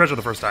 pieces of treasure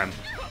the first time.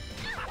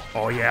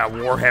 Oh yeah,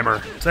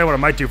 Warhammer. Tell you what I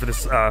might do for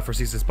this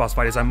Forcesis boss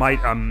fight is I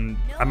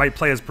might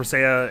play as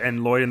Presea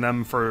and Lloyd and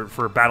them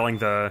for battling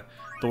the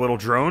little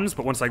drones,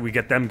 but once like we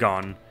get them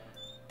gone,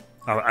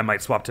 I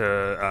might swap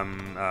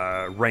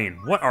to Rain.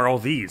 What are all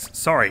these?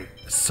 Sorry.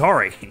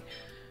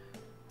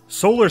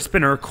 Solar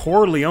Spinner,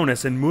 Cor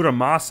Leonis, and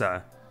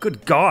Muramasa.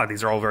 Good god,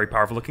 these are all very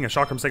powerful looking. A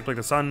chakram shaped like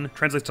the sun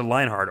translates to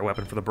Lionheart, a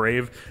weapon for the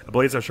brave. A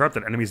blade so sharp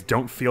that enemies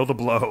don't feel the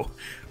blow.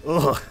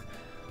 Ugh,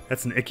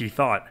 that's an icky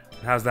thought.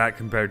 How's that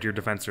compared to your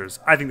defensors?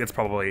 I think that's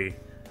probably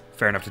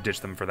fair enough to ditch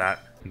them for that.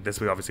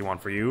 This we obviously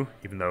want for you,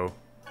 even though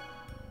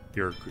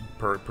your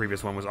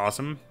previous one was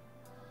awesome.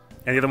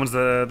 And the other one's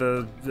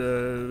the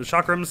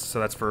chakrams, so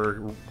that's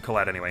for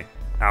Colette anyway.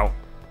 Ow.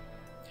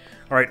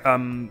 Alright,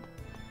 I'm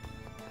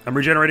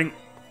regenerating.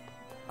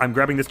 I'm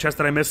grabbing this chest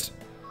that I missed.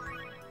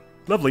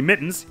 Lovely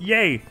mittens,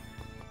 yay!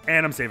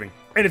 And I'm saving.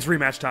 And it's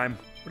rematch time.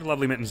 What do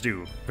lovely mittens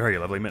do? Very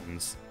lovely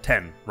mittens.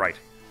 10, right.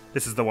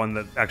 This is the one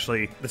that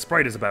actually the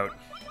sprite is about.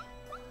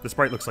 The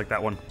sprite looks like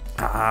that one.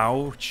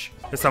 Ouch.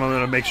 This time I'm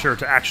gonna make sure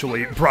to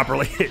actually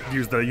properly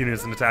use the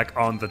unison attack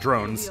on the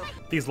drones.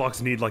 These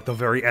locks need like the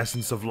very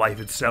essence of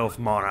life itself,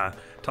 mana,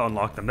 to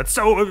unlock them. That's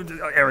so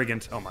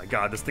arrogant. Oh my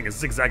god, this thing is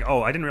zigzag.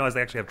 Oh, I didn't realize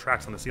they actually have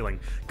tracks on the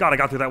ceiling. God, I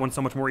got through that one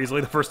so much more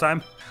easily the first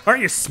time.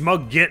 Aren't you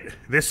smug git?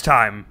 This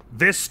time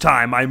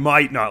I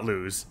might not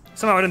lose.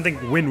 Somehow I didn't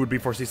think wind would be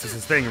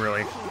Forcesis' thing,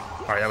 really.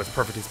 Alright, that was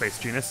perfectly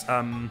spaced, Genus.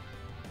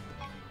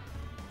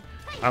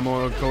 I'm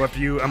gonna go after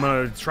you. I'm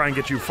gonna try and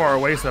get you far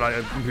away so that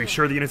I can be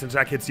sure the unison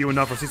attack hits you and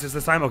not Forcesis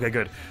this time. Okay,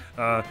 good.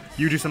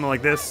 You do something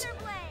like this,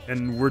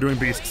 and we're doing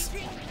beasts.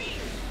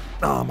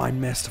 Oh,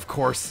 mine missed, of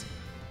course.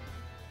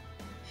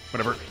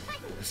 Whatever.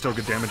 Still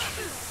good damage.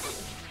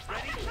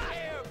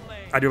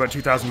 I do about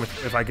 2,000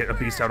 if I get a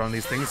beast out on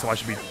these things, so I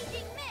should be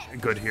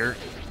good here.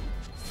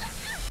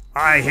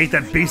 I hate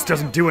that beast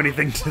doesn't do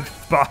anything to the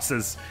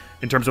bosses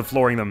in terms of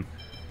flooring them.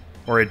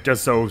 Or it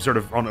does so sort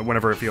of on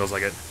whenever it feels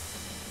like it.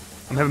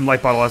 I'm having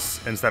light bottle us,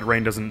 and so that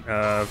Rain doesn't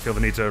feel the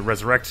need to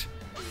resurrect.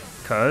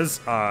 Because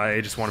I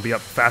just want to be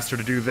up faster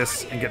to do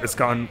this and get this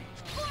gone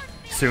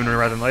sooner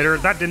rather than later.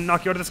 That didn't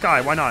knock you out of the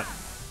sky, why not?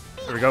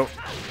 There we go.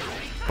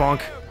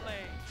 Bonk.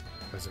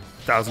 There's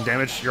 1,000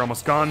 damage, you're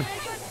almost gone.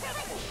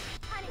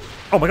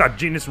 Oh my god,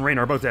 Genius and Rain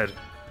are both dead.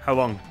 How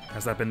long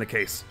has that been the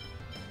case?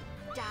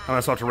 I'm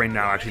gonna swap to Rain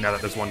now, actually, now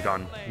that there's one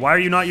gone. Why are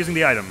you not using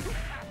the item?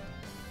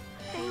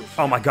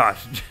 Oh my god.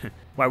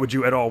 Why would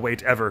you at all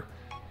wait ever?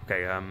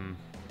 Okay, I'm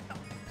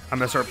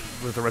gonna start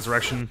with the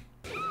resurrection.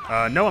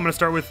 No, I'm gonna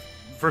start with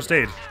first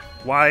aid.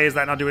 Why is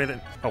that not doing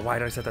anything? Oh, why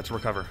did I set that to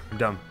recover? I'm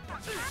dumb.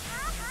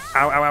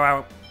 Ow, ow, ow,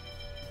 ow.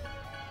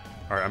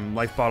 Alright, I'm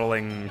life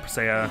bottling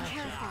Presea.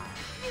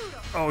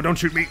 Oh, don't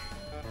shoot me.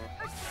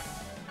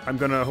 I'm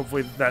gonna,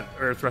 hopefully that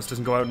air thrust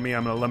doesn't go out on me.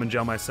 I'm gonna lemon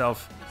gel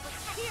myself.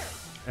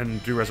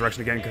 And do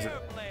resurrection again, because it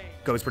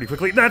goes pretty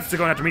quickly. That's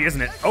going after me,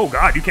 isn't it? Oh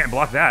god, you can't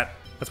block that.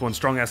 That's one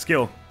strong-ass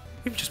skill.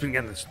 We've just been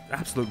getting this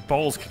absolute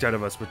balls kicked out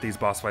of us with these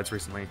boss fights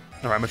recently.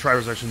 Alright, I'm gonna try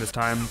resurrection this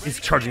time. He's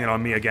charging it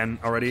on me again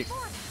already.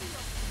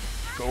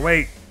 Go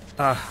away.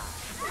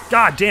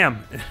 God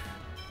damn.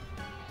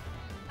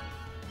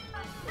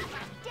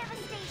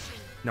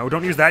 No,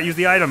 don't use that. Use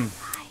the item.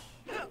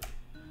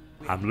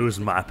 I'm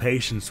losing my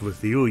patience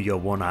with you, you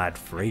one-eyed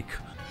freak.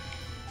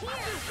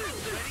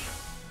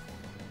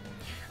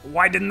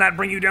 Why didn't that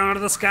bring you down out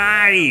of the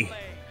sky?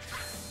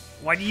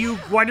 Why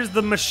does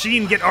the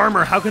machine get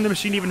armor? How can the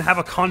machine even have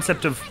a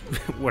concept of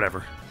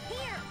whatever?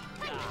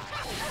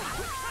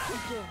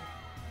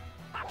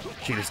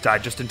 She just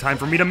died just in time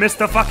for me to miss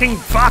the fucking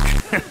fuck!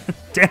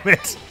 Damn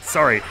it!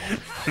 Sorry.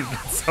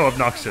 That's so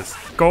obnoxious.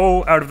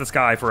 Go out of the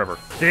sky forever.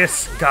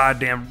 This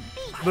goddamn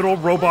little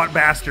robot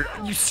bastard.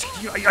 You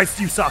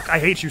suck. I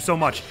hate you so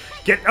much.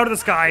 Get out of the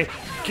sky.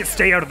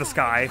 Stay out of the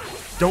sky.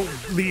 Don't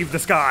leave the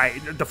sky.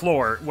 The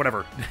floor.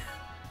 Whatever.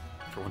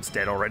 Everyone's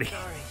dead already.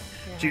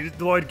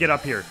 Lloyd, get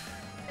up here.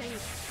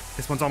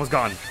 This one's almost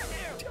gone.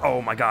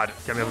 Oh my god.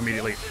 Get me up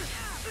immediately.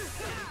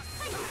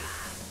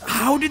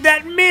 How did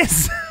that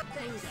miss?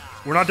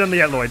 We're not done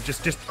yet, Lloyd.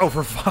 Just, oh,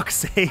 for fuck's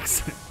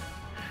sakes.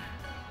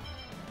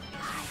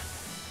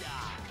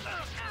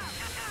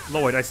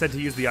 Lloyd, I said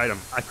to use the item.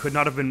 I could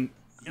not have been...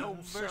 No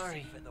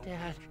mercy,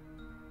 Dad.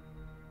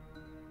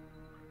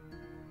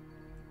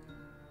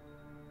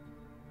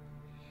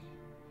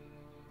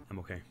 I'm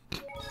okay.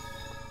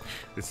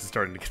 This is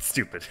starting to get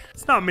stupid.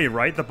 It's not me,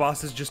 right? The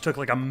bosses just took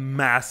like a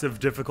massive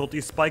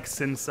difficulty spike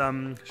since,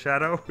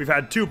 Shadow. We've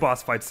had 2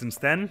 boss fights since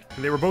then,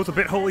 and they were both a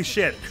bit holy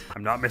shit.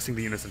 I'm not missing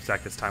the unison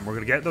attack this time. We're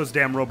gonna get those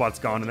damn robots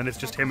gone, and then it's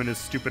just him and his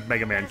stupid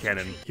Mega Man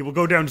cannon. He will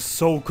go down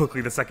so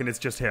quickly the second it's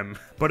just him.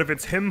 But if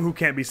it's him who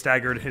can't be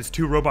staggered, his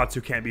 2 robots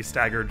who can't be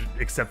staggered,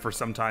 except for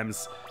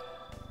sometimes,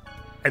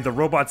 and the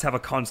robots have a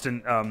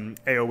constant,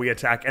 AoE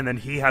attack, and then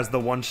he has the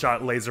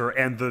one-shot laser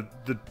and the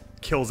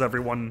kills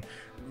everyone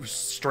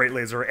straight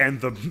laser and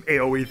the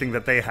AoE thing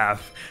that they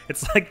have.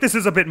 It's like, this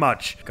is a bit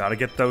much. Gotta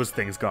get those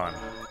things gone.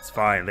 It's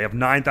fine. They have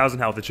 9,000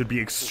 health. It should be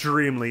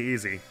extremely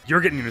easy. You're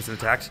getting unison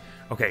attacked.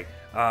 Okay,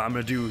 I'm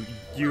gonna do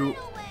you.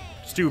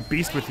 Just do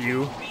beast with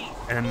you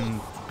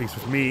and beast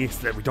with me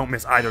so that we don't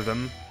miss either of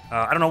them.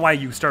 I don't know why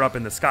you start up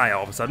in the sky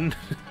all of a sudden.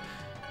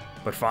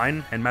 But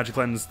fine. And Magic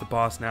Lens the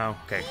boss now.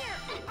 Okay.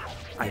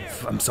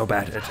 I'm so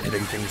bad at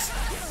hitting things.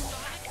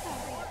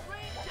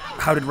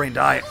 How did Rain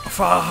die?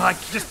 Fuck!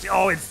 Just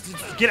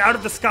get out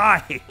of the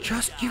sky.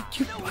 Just you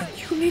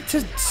need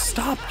to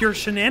stop your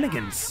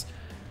shenanigans.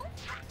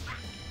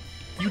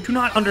 You do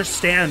not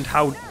understand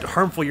how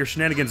harmful your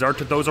shenanigans are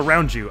to those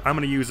around you. I'm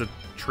gonna use a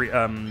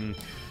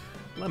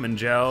lemon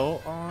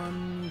gel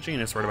on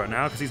Genus right about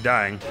now because he's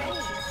dying.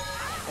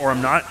 Or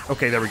I'm not.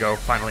 Okay, there we go,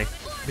 finally.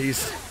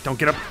 Please, don't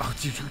get up. Oh,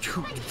 you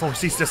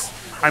foresees this.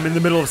 I'm in the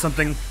middle of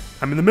something.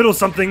 I'm in the middle of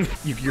something.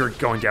 You're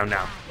going down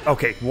now.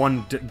 Okay,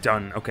 one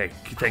done. Okay,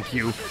 thank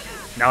you.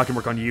 Now I can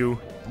work on you.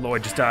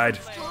 Lloyd just died.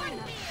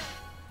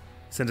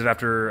 Send it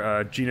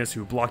after Genus,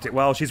 who blocked it.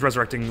 Well, she's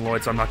resurrecting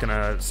Lloyd, so I'm not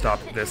gonna stop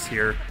this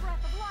here.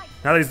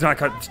 Now that he's not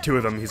cut two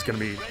of them, he's gonna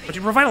be... But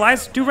you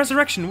revitalize? Do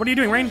resurrection. What are you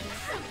doing, Rain?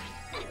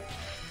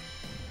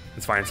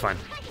 It's fine, it's fine.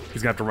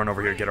 He's gonna have to run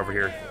over here, get over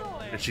here.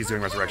 And she's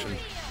doing resurrection.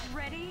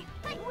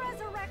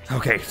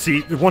 Okay,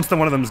 see, once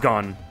one of them's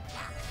gone,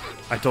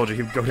 I told you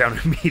he would go down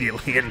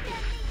immediately, and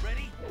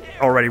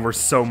already we're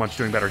so much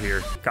doing better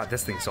here. God,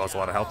 this thing still has a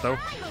lot of health, though.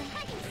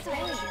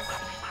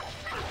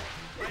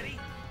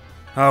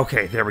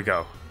 Okay, there we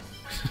go.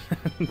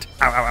 Ow,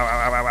 ow,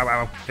 ow, ow, ow, ow,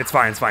 ow. It's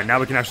fine, it's fine. Now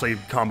we can actually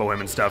combo him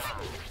and stuff.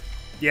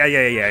 Yeah,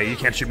 you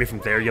can't shoot me from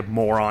there, you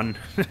moron.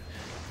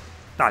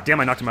 Ah, damn,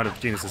 I knocked him out of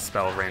Genus's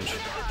spell range.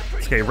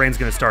 It's okay, Rain's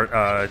gonna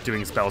start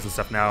doing spells and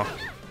stuff now.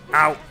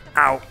 Ow,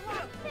 ow.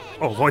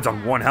 Oh, Lloyd's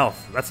on 1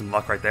 health. That's some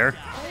luck right there.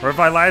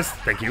 Revitalize,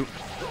 thank you.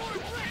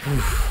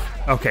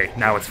 Okay,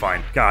 now it's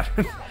fine. God,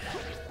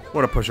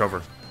 what a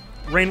pushover.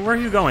 Rain, where are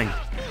you going?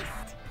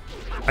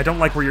 I don't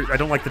like I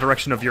don't like the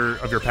direction of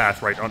your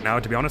path right now,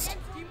 to be honest.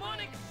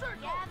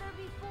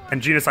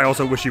 And Genus, I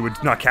also wish you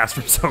would not cast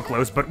from so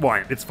close, but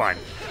why? It's fine.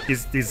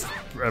 He's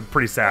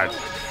pretty sad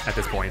at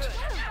this point.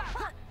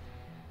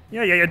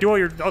 Yeah, do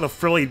all the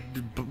frilly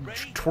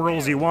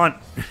twirls you want,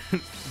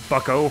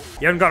 bucko.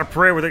 You haven't got a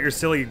prayer without your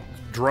silly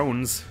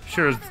drones.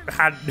 Should have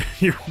had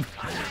your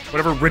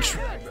whatever rich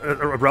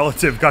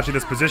relative got you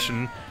this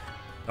position.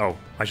 Oh,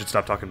 I should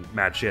stop talking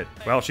mad shit.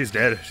 Well, she's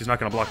dead. She's not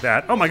gonna block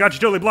that. Oh my god, she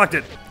totally blocked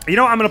it. You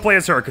know what? I'm gonna play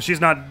as her, because she's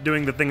not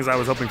doing the things I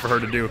was hoping for her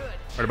to do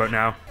right about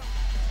now.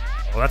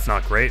 Well, that's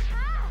not great.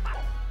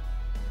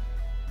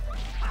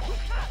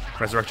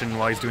 Resurrection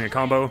while he's doing a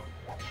combo.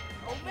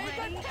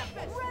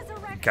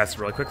 Cast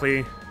it really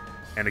quickly.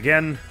 And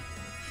again.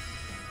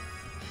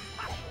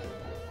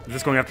 Is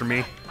this going after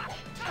me?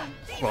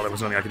 Well, there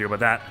was nothing I could do about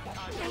that.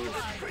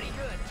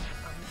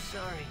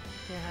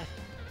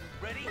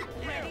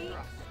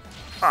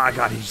 Ah,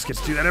 God, he just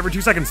gets to do that every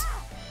 2 seconds.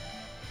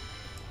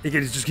 He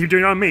can just keep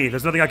doing it on me.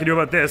 There's nothing I can do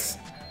about this,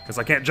 because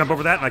I can't jump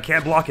over that and I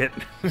can't block it.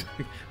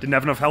 Didn't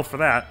have enough health for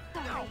that.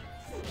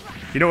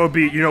 You know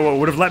what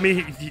would have let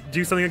me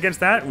do something against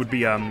that? Would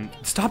be,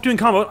 stop doing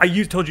combo. I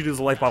told you to use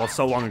the life bottle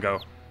so long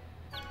ago.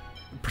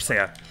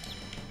 Presea.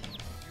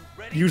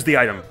 Use the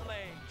item.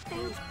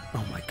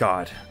 Oh my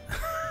god.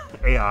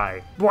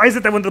 AI. Why is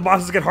it that when the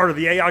bosses get harder,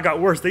 the AI got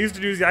worse? They used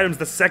to use the items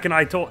the second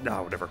I told...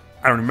 No, whatever.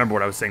 I don't remember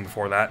what I was saying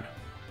before that.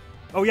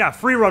 Oh yeah,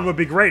 free run would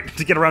be great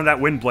to get around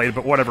that wind blade,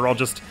 but whatever, I'll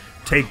just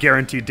take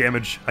guaranteed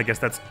damage. I guess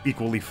that's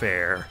equally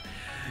fair.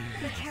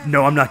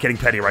 No, I'm not getting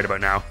petty right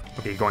about now.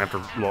 Okay, going after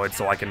Lloyd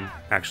so I can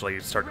actually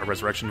start a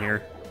resurrection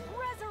here.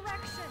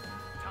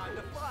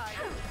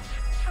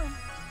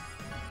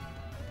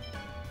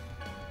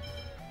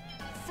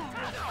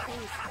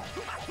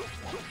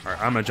 Alright,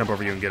 I'm gonna jump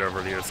over you and get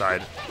over the other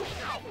side.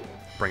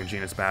 Bring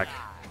Genus back.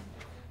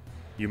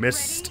 You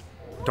missed.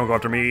 Don't go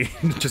after me,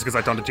 just because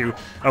I taunted you.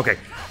 Okay,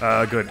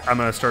 good. I'm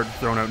gonna start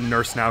throwing out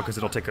Nurse now, because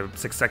it'll take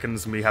 6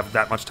 seconds, and we have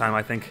that much time,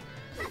 I think.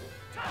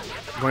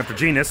 Going after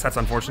Genus, that's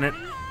unfortunate.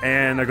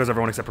 And there goes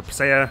everyone except for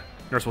Presea.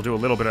 Nurse will do a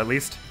little bit at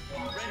least.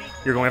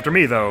 You're going after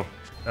me, though.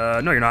 No,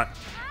 you're not.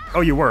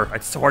 Oh, you were.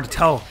 It's so hard to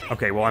tell.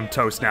 Okay, well, I'm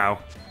toast now.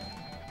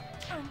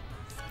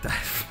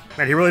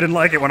 Man, he really didn't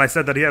like it when I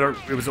said that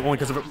it was only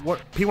because of it. What?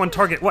 P1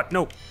 target? What?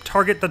 No,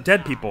 target the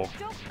dead people.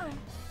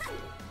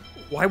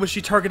 Why was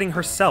she targeting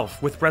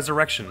herself with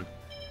resurrection?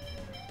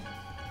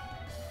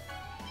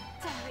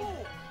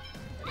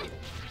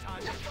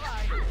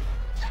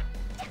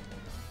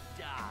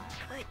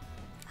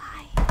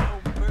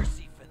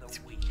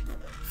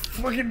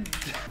 Fucking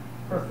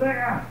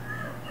Presea!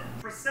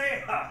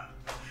 Presea!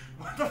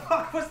 What the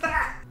fuck was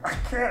that?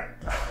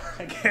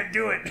 I can't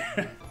do it.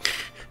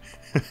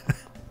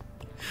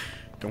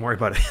 Don't worry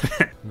about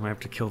it. I have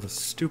to kill the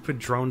stupid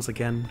drones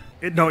again.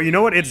 No, you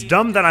know what? It's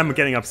dumb that I'm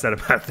getting upset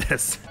about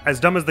this.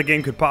 As dumb as the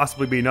game could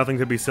possibly be, nothing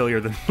could be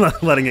sillier than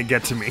letting it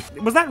get to me.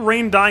 Was that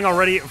Rain dying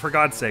already? For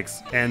God's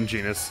sakes. And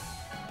Genus.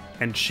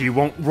 And she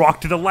won't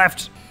rock to the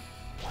left.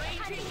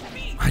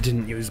 I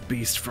didn't use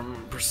Beast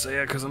from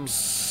Presea because I'm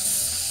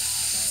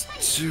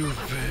stupid.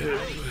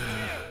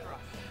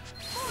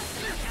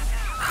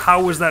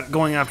 How was that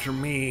going after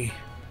me?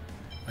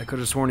 I could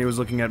have sworn he was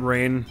looking at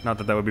Rain. Not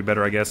that that would be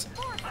better, I guess.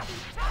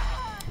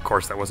 Of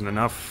course, that wasn't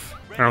enough.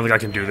 I don't think I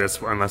can do this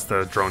unless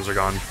the drones are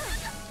gone.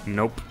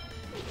 Nope.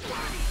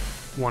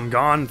 One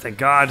gone, thank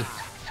God.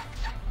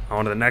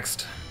 On to the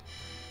next.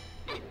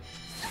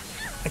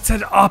 It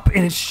said up,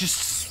 and it just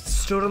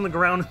stood on the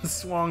ground and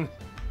swung.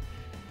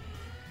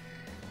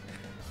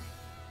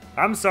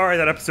 I'm sorry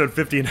that episode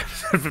 50 and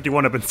episode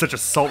 51 have been such a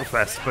salt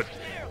fest, but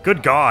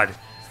good God.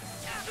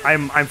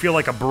 I feel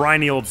like a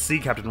briny old sea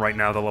captain right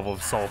now, the level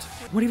of salt.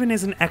 What even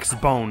is an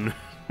X-Bone?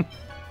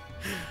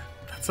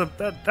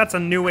 That's a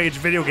new age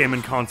video game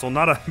and console,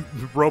 not a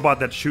robot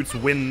that shoots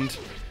wind.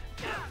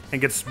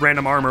 and gets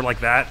random armor like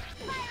that.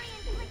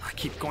 I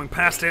keep going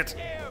past it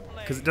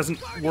because it doesn't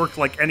work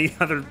like any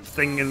other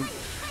thing. And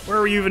where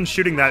are you even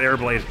shooting that air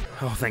blade?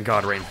 Oh, thank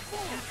God, Rain.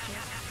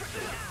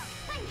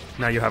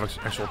 Now you have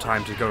actual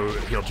time to go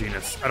heal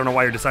Genus. I don't know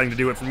why you're deciding to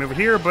do it from over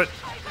here, but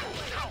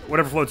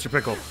whatever floats your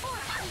pickle.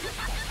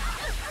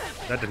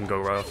 That didn't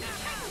go well.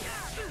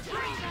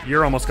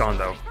 You're almost gone,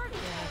 though.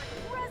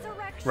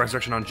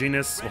 Resurrection on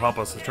Genus will help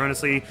us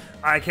tremendously.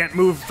 I can't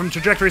move from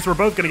trajectory, so we're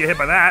both gonna get hit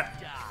by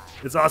that.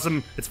 It's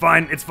awesome. It's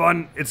fine. It's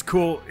fun. It's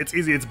cool. It's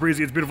easy. It's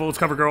breezy. It's beautiful. It's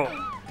cover girl.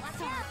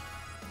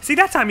 See,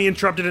 that time he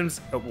interrupted him.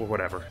 Oh, well,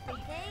 whatever.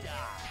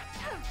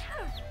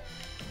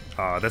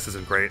 This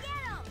isn't great.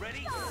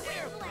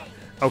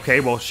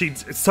 Okay, well,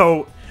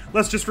 so,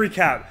 let's just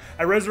recap.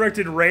 I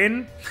resurrected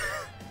Rain.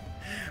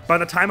 By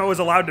the time I was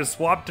allowed to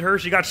swap to her,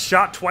 she got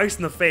shot twice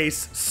in the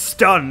face,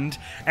 stunned,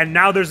 and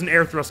now there's an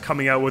air thrust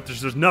coming out, which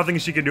there's nothing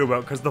she can do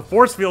about, because the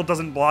force field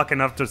doesn't block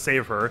enough to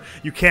save her.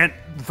 You can't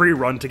free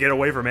run to get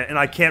away from it, and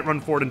I can't run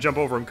forward and jump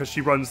over him because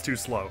she runs too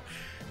slow.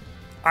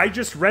 I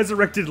just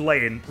resurrected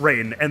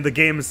Rain, and the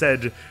game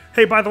said,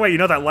 hey, by the way, you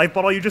know that life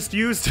bottle you just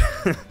used?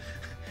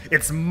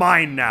 It's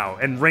mine now,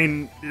 and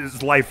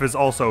Rain's life is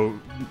also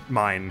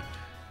mine.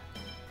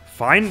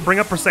 Fine, bring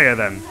up Presea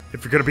then,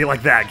 if you're gonna be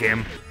like that,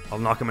 game. I'll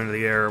knock him into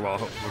the air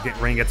while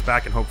Rain gets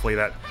back, and hopefully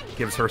that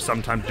gives her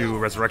some time to do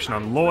resurrection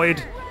on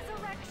Lloyd.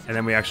 And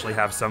then we actually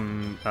have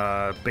some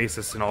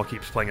basis, and all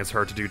keeps playing as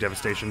her to do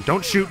devastation.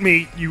 Don't shoot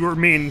me, you were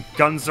mean.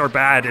 Guns are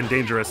bad and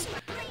dangerous.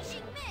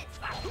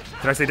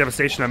 Did I say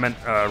devastation? I meant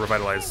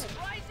revitalize.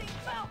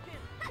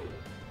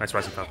 Nice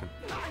Rising Falcon.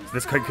 So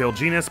this could kill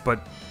Genus,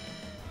 but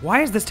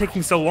why is this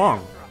taking so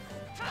long?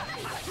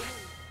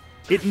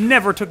 It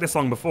never took this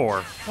long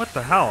before. What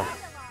the hell?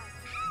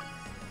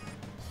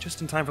 Just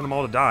in time for them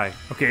all to die.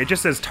 Okay, it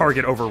just says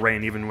target over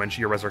Rain even when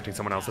you're resurrecting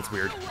someone else. That's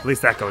weird. At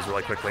least that goes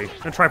really quickly. I'm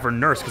gonna try for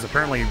Nurse, because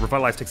apparently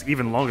Revitalize takes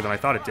even longer than I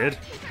thought it did.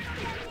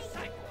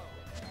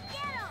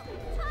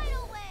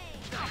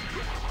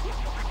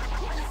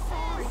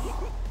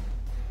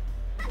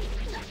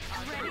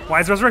 Why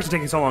is Resurrection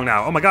taking so long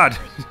now? Oh my God.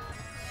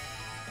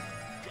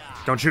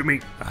 Don't shoot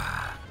me.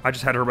 I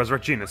just had her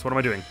resurrect Genus. What am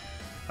I doing?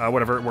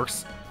 Whatever, it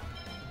works.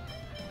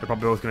 They're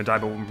probably both going to die,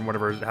 but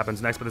whatever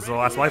happens next. But this is the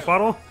last life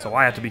bottle, so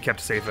I have to be kept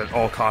safe at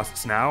all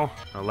costs now.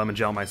 I'll lemon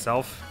gel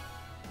myself.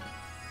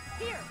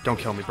 Don't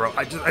kill me, bro.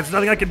 There's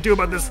nothing I can do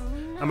about this.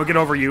 I'm going to get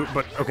over you,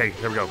 but okay,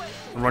 there we go.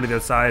 I'm running to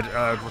the side.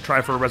 We'll try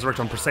for a resurrect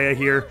on Presea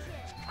here.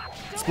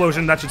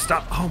 Explosion, that should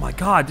stop. Oh my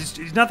God,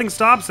 nothing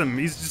stops him.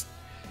 He's just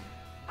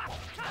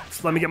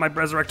let me get my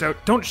resurrect out.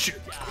 Don't shoot.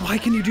 Why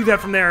can you do that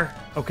from there?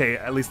 Okay,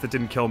 at least that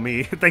didn't kill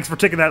me. Thanks for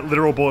taking that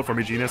literal bullet from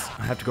me, Genus.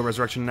 I have to go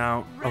resurrection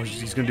now. Oh,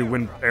 he's gonna do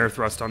wind air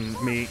thrust on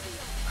me.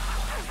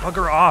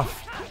 Bugger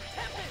off.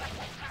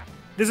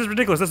 This is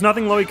ridiculous. There's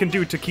nothing Loey can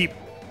do to keep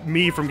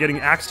me from getting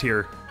axed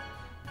here.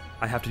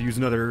 I have to use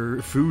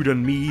another food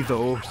on me,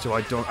 though, so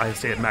I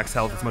stay at max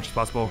health as much as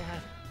possible.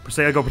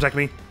 Presea, go protect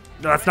me.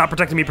 No, that's not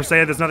protecting me,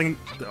 Presea. There's nothing.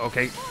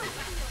 Okay.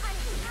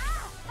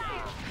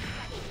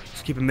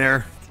 Just keep him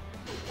there.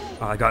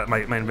 I got my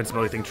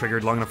invincibility thing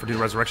triggered long enough for do the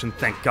resurrection,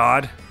 thank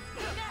God.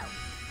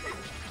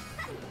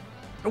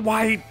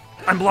 Why?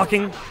 I'm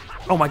blocking.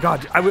 Oh my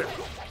God,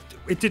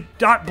 it did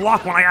not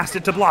block when I asked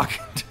it to block.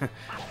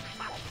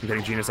 I'm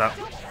getting Genus out.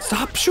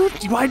 Stop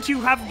shooting, why'd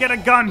you get a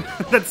gun?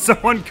 That's so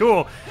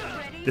uncool.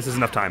 This is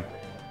enough time.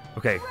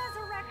 Okay.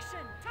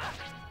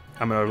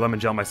 I'm gonna lemon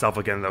gel myself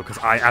again though, because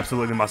I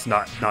absolutely must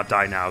not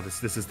die now.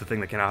 This is the thing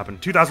that cannot happen.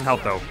 2,000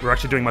 health though, we're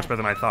actually doing much better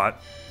than I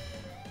thought.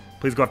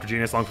 Please go after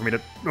Genus, long for me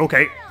to,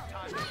 okay.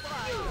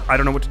 I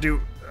don't know what to do.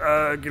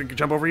 Gonna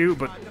jump over you,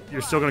 but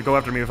you're still gonna go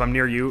after me if I'm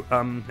near you.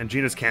 And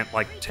Genus can't,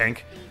 like,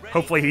 tank.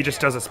 Hopefully he just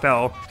does a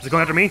spell. Is it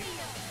going after me?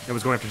 It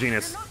was going after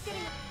Genus.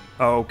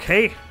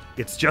 Okay,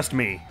 it's just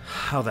me.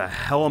 How the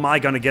hell am I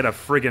gonna get a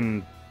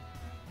friggin'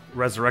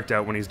 resurrect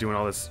out when he's doing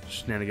all this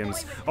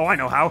shenanigans? Oh, I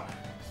know how.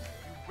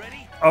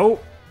 Oh,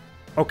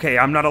 okay,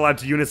 I'm not allowed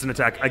to unison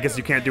attack. I guess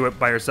you can't do it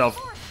by yourself.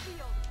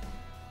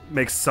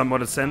 Makes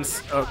somewhat of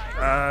sense.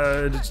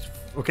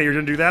 Okay, you're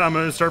gonna do that? I'm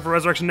gonna start for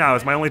resurrection now.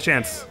 It's my only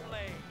chance.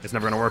 It's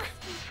never gonna work.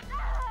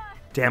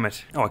 Damn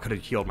it. Oh, I could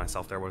have healed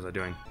myself there. What was I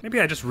doing? Maybe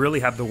I just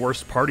really have the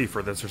worst party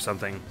for this or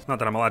something. Not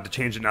that I'm allowed to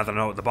change it now that I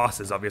know what the boss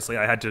is, obviously.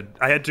 I had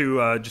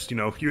to just, you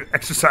know,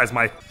 exercise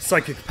my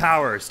psychic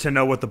powers to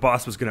know what the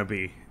boss was gonna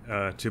be.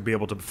 To be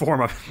able to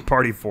perform a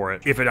party for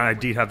it. If I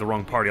indeed had the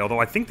wrong party. Although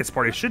I think this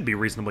party should be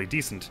reasonably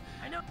decent.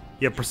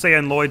 You have Presea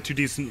and Lloyd, 2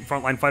 decent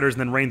frontline fighters, and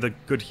then Rain, the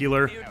good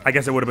healer. I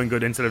guess it would have been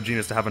good instead of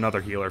Genus to have another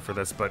healer for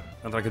this, but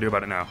nothing I can do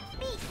about it now.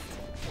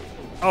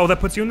 Oh, that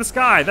puts you in the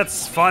sky.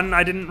 That's fun.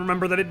 I didn't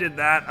remember that it did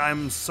that.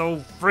 I'm so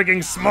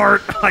frigging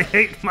smart. I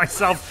hate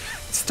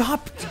myself.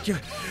 Stop.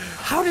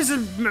 How does a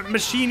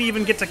machine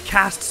even get to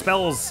cast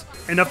spells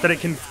enough that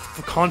it can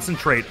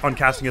concentrate on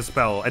casting a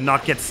spell and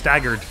not get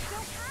staggered?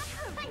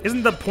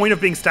 Isn't the point of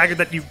being staggered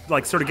that you,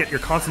 like, sort of get your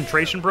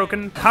concentration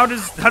broken? How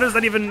does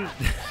that even...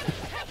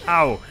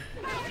 How?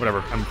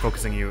 Whatever, I'm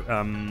focusing you.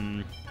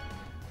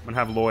 I'm gonna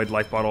have Lloyd,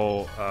 Life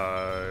Bottle,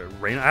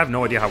 Rain. I have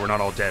no idea how we're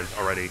not all dead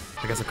already.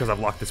 I guess because I've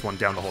locked this one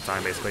down the whole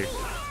time, basically.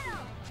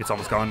 It's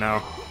almost gone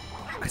now.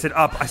 I said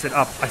up, I said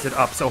up, I said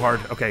up so hard.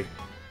 Okay,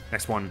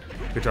 next one.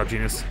 Good job,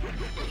 Genius.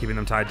 Keeping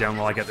them tied down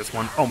while I get this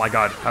one. Oh my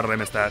god, how did I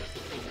miss that?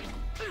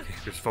 Okay,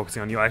 just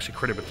focusing on you. I actually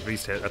critted with the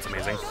beast hit. That's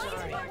amazing.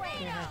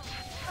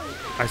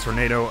 Ice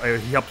Tornado.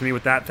 He helped me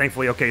with that.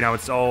 Thankfully, okay, now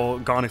it's all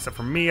gone except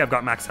for me. I've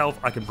got max health.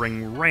 I can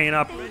bring Rain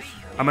up.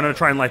 I'm gonna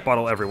try and Life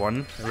Bottle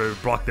everyone. I'm gonna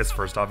block this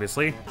first,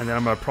 obviously. And then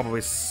I'm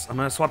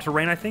gonna swap to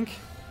Rain, I think.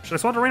 Should I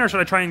swap to Rain, or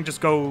should I try and just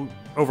go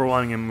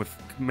overwhelming him with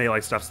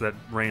melee stuff so that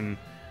Rain,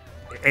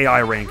 AI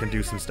Rain, can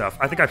do some stuff?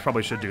 I think I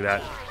probably should do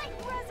that.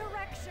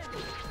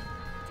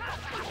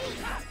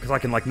 Because I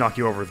can, like, knock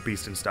you over with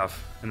Beast and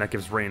stuff. And that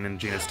gives Rain and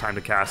Genus time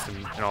to cast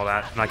and all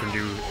that. And I can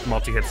do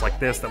multi-hits like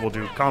this that will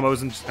do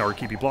combos and or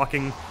keep you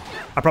blocking.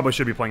 I probably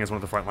should be playing as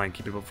one of the frontline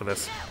keep people for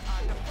this.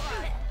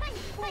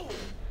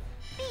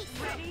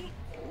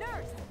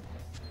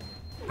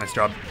 Nice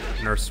job,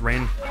 Nurse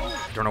Rain.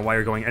 I don't know why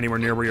you're going anywhere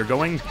near where you're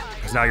going,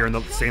 because now you're in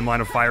the same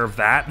line of fire of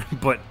that,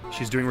 but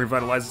she's doing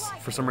Revitalize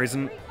for some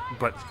reason,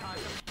 but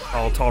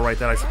I'll tolerate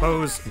that, I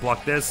suppose.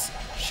 Block this.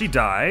 She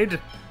died.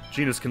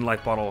 Genus can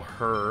Life Bottle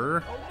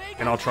her,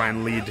 and I'll try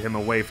and lead him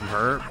away from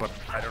her, but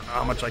I don't know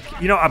how much I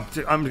can. You know,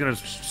 I'm gonna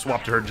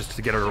swap to her just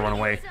to get her to run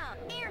away.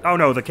 Oh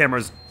no, the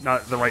camera's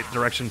not the right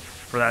direction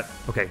for that.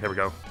 Okay, there we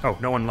go. Oh,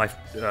 no one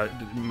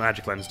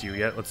magic lensed you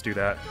yet. Let's do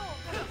that.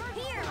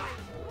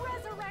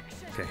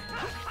 Okay.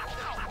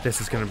 This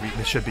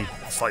should be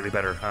slightly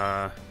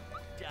better.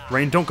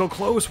 Rain, don't go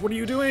close. What are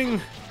you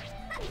doing?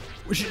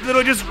 She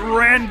literally just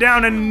ran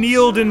down and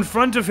kneeled in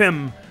front of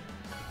him.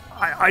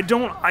 I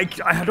don't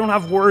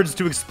have words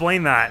to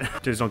explain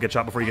that. Just don't get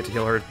shot before you get to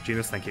heal her,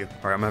 Genus. Thank you.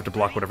 All right, I'm gonna have to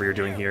block whatever you're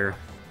doing here.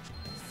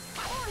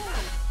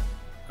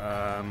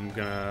 I'm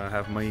gonna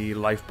have my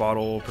Life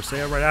Bottle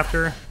Presea right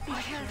after.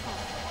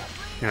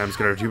 And I'm just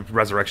gonna do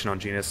Resurrection on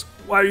Genus.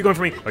 Why are you going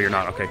for me? Oh, you're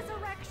not. Okay.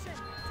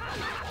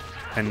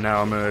 And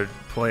now I'm gonna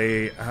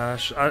play.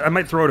 I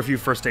might throw out a few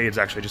first aids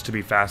actually, just to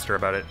be faster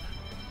about it.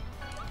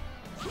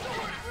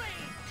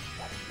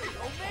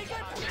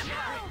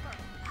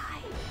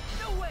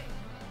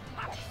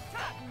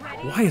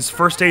 Why is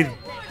first aid?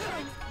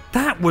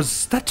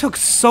 That took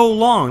so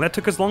long. That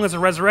took as long as a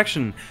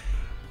resurrection.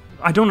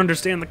 I don't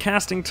understand the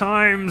casting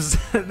times.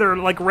 They're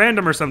like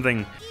random or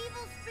something.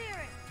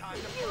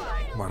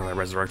 Why did I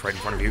resurrect right in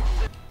front of you?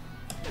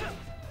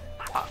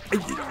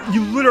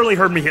 You literally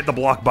heard me hit the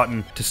block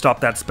button to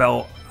stop that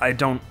spell. I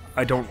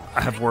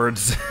have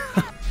words.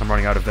 I'm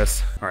running out of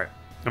this. All right,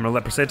 I'm gonna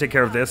let Presea take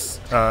care of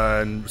this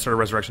and start a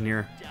resurrection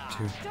here.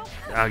 2.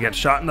 I'll get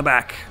shot in the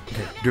back.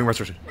 Okay, doing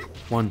resurrection.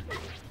 1,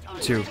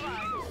 2,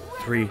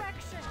 3.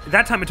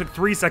 That time it took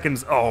 3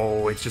 seconds.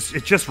 Oh, it's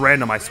just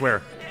random. I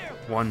swear.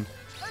 1,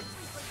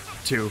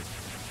 2,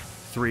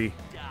 3,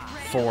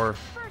 4,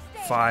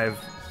 5.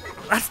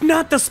 That's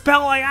not the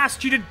spell I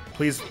asked you to.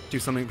 Please do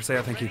something,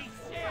 Presea. Thank you.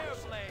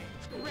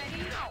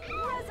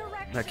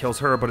 That kills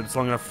her, but it's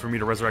long enough for me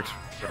to resurrect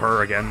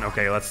her again.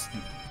 Okay, that's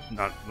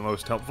not the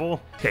most helpful.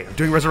 Okay, I'm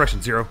doing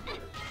resurrection. 0,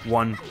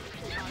 1,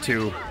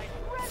 2,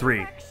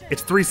 3.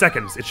 It's 3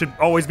 seconds. It should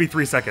always be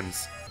 3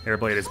 seconds.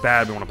 Airblade is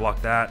bad. We want to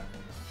block that.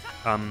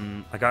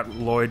 I got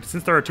Lloyd.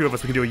 Since there are 2 of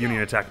us, we can do a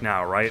union attack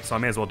now, right? So I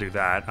may as well do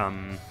that.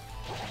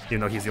 Even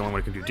though he's the only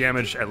one who can do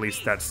damage, at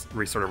least that's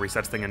sort of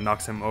resets thing and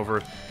knocks him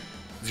over.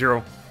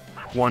 0,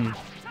 1,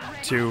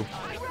 2,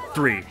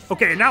 3.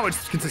 Okay, now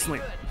it's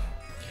consistently.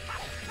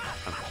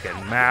 I'm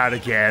getting mad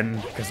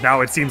again, because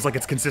now it seems like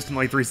it's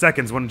consistently 3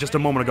 seconds, when just a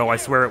moment ago I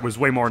swear it was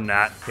way more than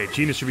that. Okay,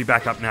 Genus should be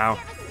back up now.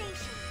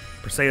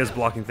 Persea's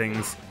blocking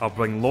things. I'll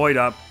bring Lloyd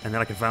up, and then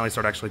I can finally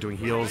start actually doing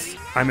heals.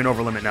 I'm in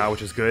over limit now,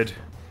 which is good,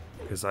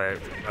 because I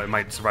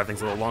might survive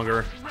things a little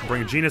longer.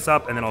 Bring Genus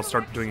up, and then I'll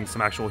start doing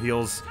some actual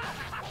heals.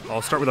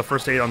 I'll start with a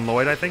first aid on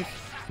Lloyd, I think.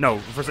 No,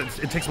 first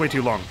it takes way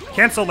too long.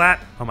 Cancel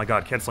that! Oh my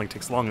god, canceling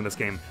takes long in this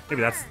game.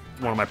 Maybe that's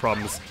one of my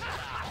problems.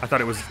 I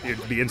thought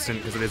it'd be instant,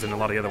 because it is in a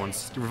lot of the other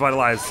ones.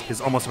 Revitalize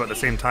is almost about the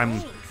same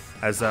time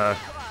as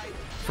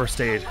first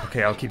aid.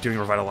 Okay, I'll keep doing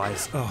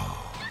Revitalize.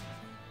 Oh.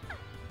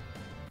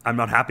 I'm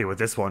not happy with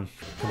this one.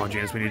 Come on,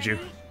 Genus, we need you.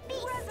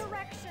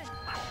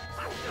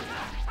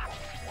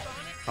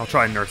 I'll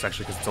try and Nurse,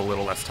 actually, because it's a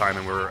little less time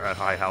and we're at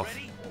high health.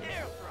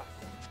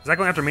 Is that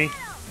going after me?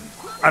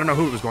 I don't know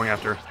who it was going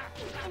after.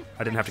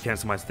 I didn't have to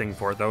cancel my thing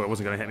for it, though. It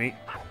wasn't going to hit me.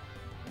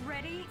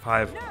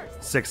 5,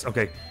 6,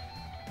 okay.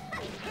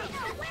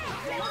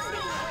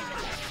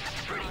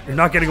 You're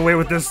not getting away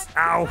with this.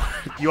 Ow!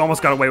 You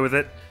almost got away with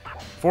it.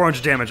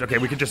 400 damage. Okay,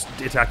 we can just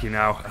attack you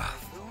now.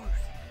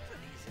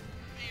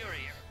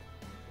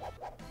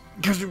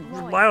 Because you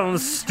rely on the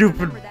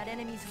stupid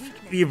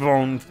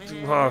E-bone,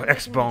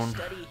 X-bone.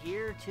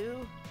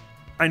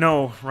 I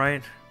know,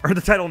 right? Or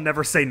the title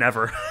Never Say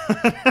Never.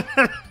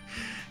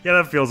 Yeah,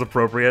 that feels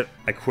appropriate.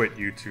 I quit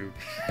YouTube.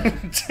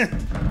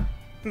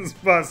 This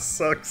boss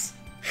sucks.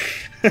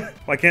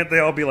 Why can't they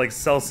all be like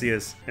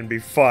Celsius and be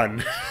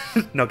fun?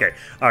 Okay,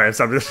 alright,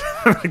 so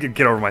I'm gonna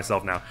get over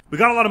myself now. We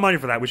got a lot of money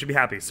for that, we should be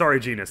happy. Sorry,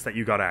 Genus, that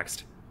you got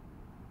axed.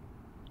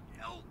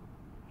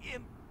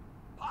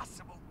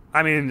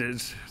 I mean,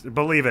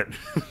 believe it.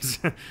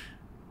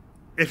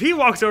 If he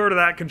walks over to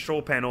that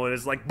control panel and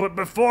is like, but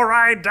before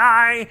I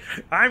die,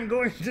 I'm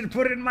going to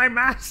put in my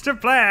master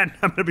plan,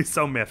 I'm gonna be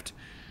so miffed.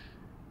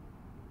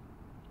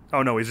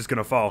 Oh no, he's just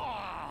gonna fall.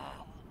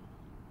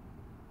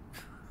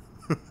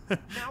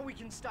 Now we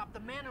can stop the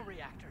mana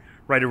reactor.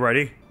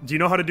 Righty. Do you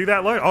know how to do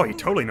that, Lloyd? Oh, he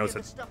totally knows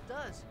it. Stuff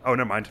does. Oh,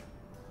 never mind.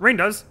 Rain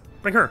does.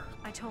 Bring her.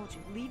 I told you,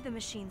 leave the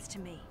machines to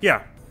me.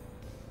 Yeah.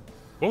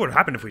 What would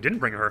happen if we didn't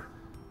bring her?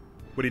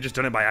 Would he just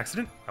done it by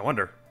accident? I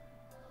wonder.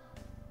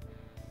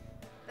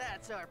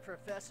 That's our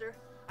professor.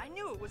 I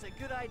knew it was a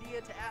good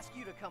idea to ask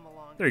you to come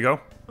along. There you go.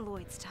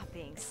 Lloyd, stop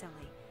being silly.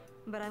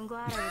 But I'm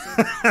glad I was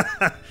able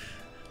to...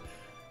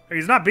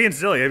 He's not being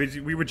silly. I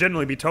mean, we would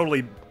generally be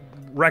totally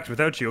wrecked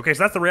without you. Okay,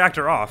 so that's the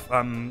reactor off.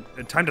 Time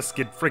to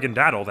skid friggin'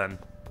 daddle then.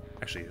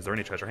 Actually, is there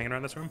any treasure hanging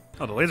around this room?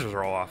 Oh, the lasers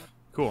are all off.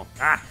 Cool.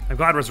 I'm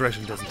glad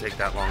resurrection doesn't take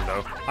that long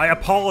though. I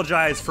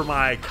apologize for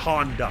my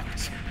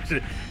conduct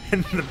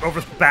over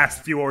the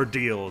past few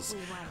ordeals.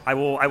 I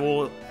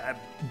will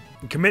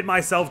commit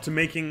myself to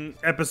making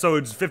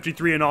episodes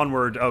 53 and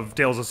onward of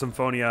Tales of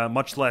Symphonia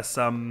much less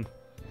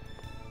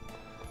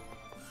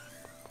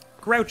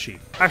grouchy.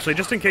 Actually,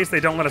 just in case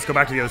they don't let us go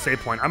back to the other save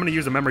point, I'm gonna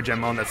use a memory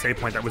gem on that save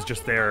point that was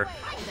just there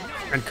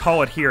and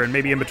call it here, and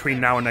maybe in between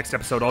now and next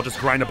episode I'll just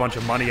grind a bunch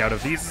of money out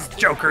of these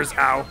jokers.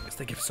 Ow! Because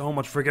they give so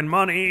much friggin'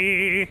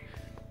 money!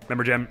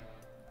 Memory gem.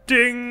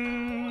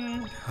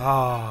 Ding!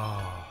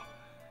 Ah.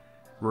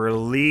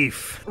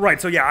 Relief. Right,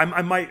 so yeah,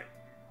 I might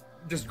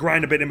just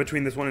grind a bit in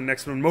between this one and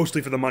next one,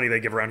 mostly for the money they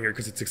give around here,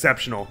 because it's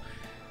exceptional.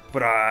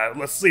 But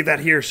let's leave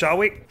that here, shall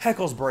we?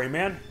 Heckles,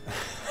 man.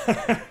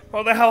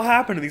 What the hell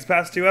happened to these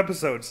past 2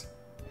 episodes?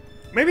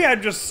 Maybe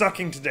I'm just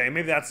sucking today.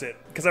 Maybe that's it.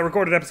 Because I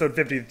recorded episode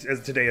 50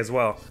 today as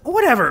well.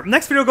 Whatever.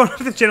 Next video going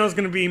to the channel is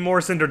going to be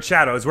more Cindered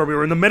Shadows, where we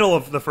were in the middle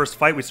of the first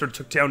fight. We sort of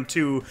took down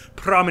 2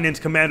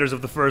 prominent commanders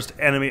of the first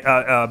enemy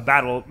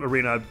battle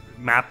arena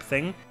map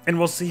thing. And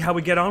we'll see how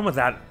we get on with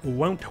that,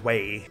 won't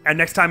we? And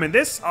next time in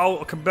this,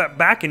 I'll come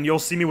back and you'll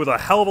see me with a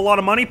hell of a lot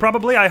of money,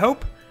 probably, I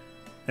hope.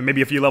 And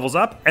maybe a few levels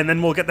up, and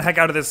then we'll get the heck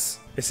out of this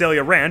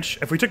Isalia ranch.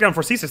 If we took down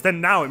Forcesis,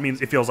 then now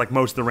it feels like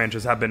most of the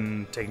ranches have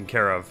been taken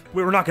care of.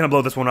 We're not gonna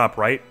blow this one up,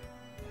 right?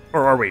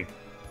 Or are we?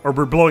 Or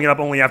we're blowing it up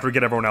only after we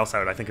get everyone else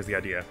out, I think is the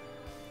idea.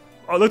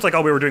 Oh, it looks like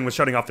all we were doing was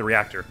shutting off the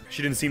reactor.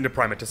 She didn't seem to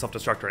prime it to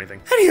self-destruct or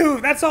anything.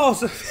 Anywho, that's all.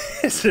 So,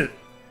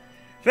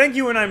 thank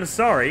you and I'm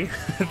sorry.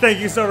 Thank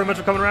you so very much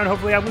for coming around.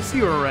 Hopefully I will see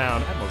you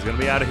around. Admiral's gonna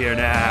be out of here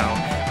now.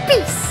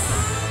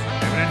 Peace!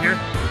 Anyone in here?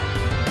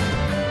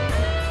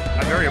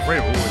 I'm very afraid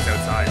of it's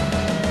outside.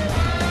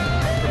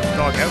 There's a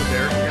dog out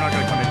there. You're not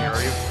gonna come in here,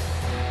 are you?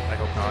 I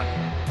hope not.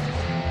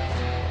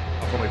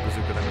 I'll probably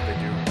bazooka them if they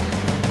do.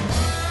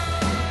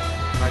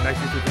 Can I knife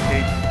you through the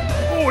gate?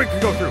 Oh, it can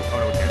go through! Oh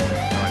no, it can't.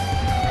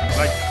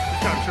 Alright.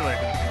 I'm sure that I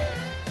can.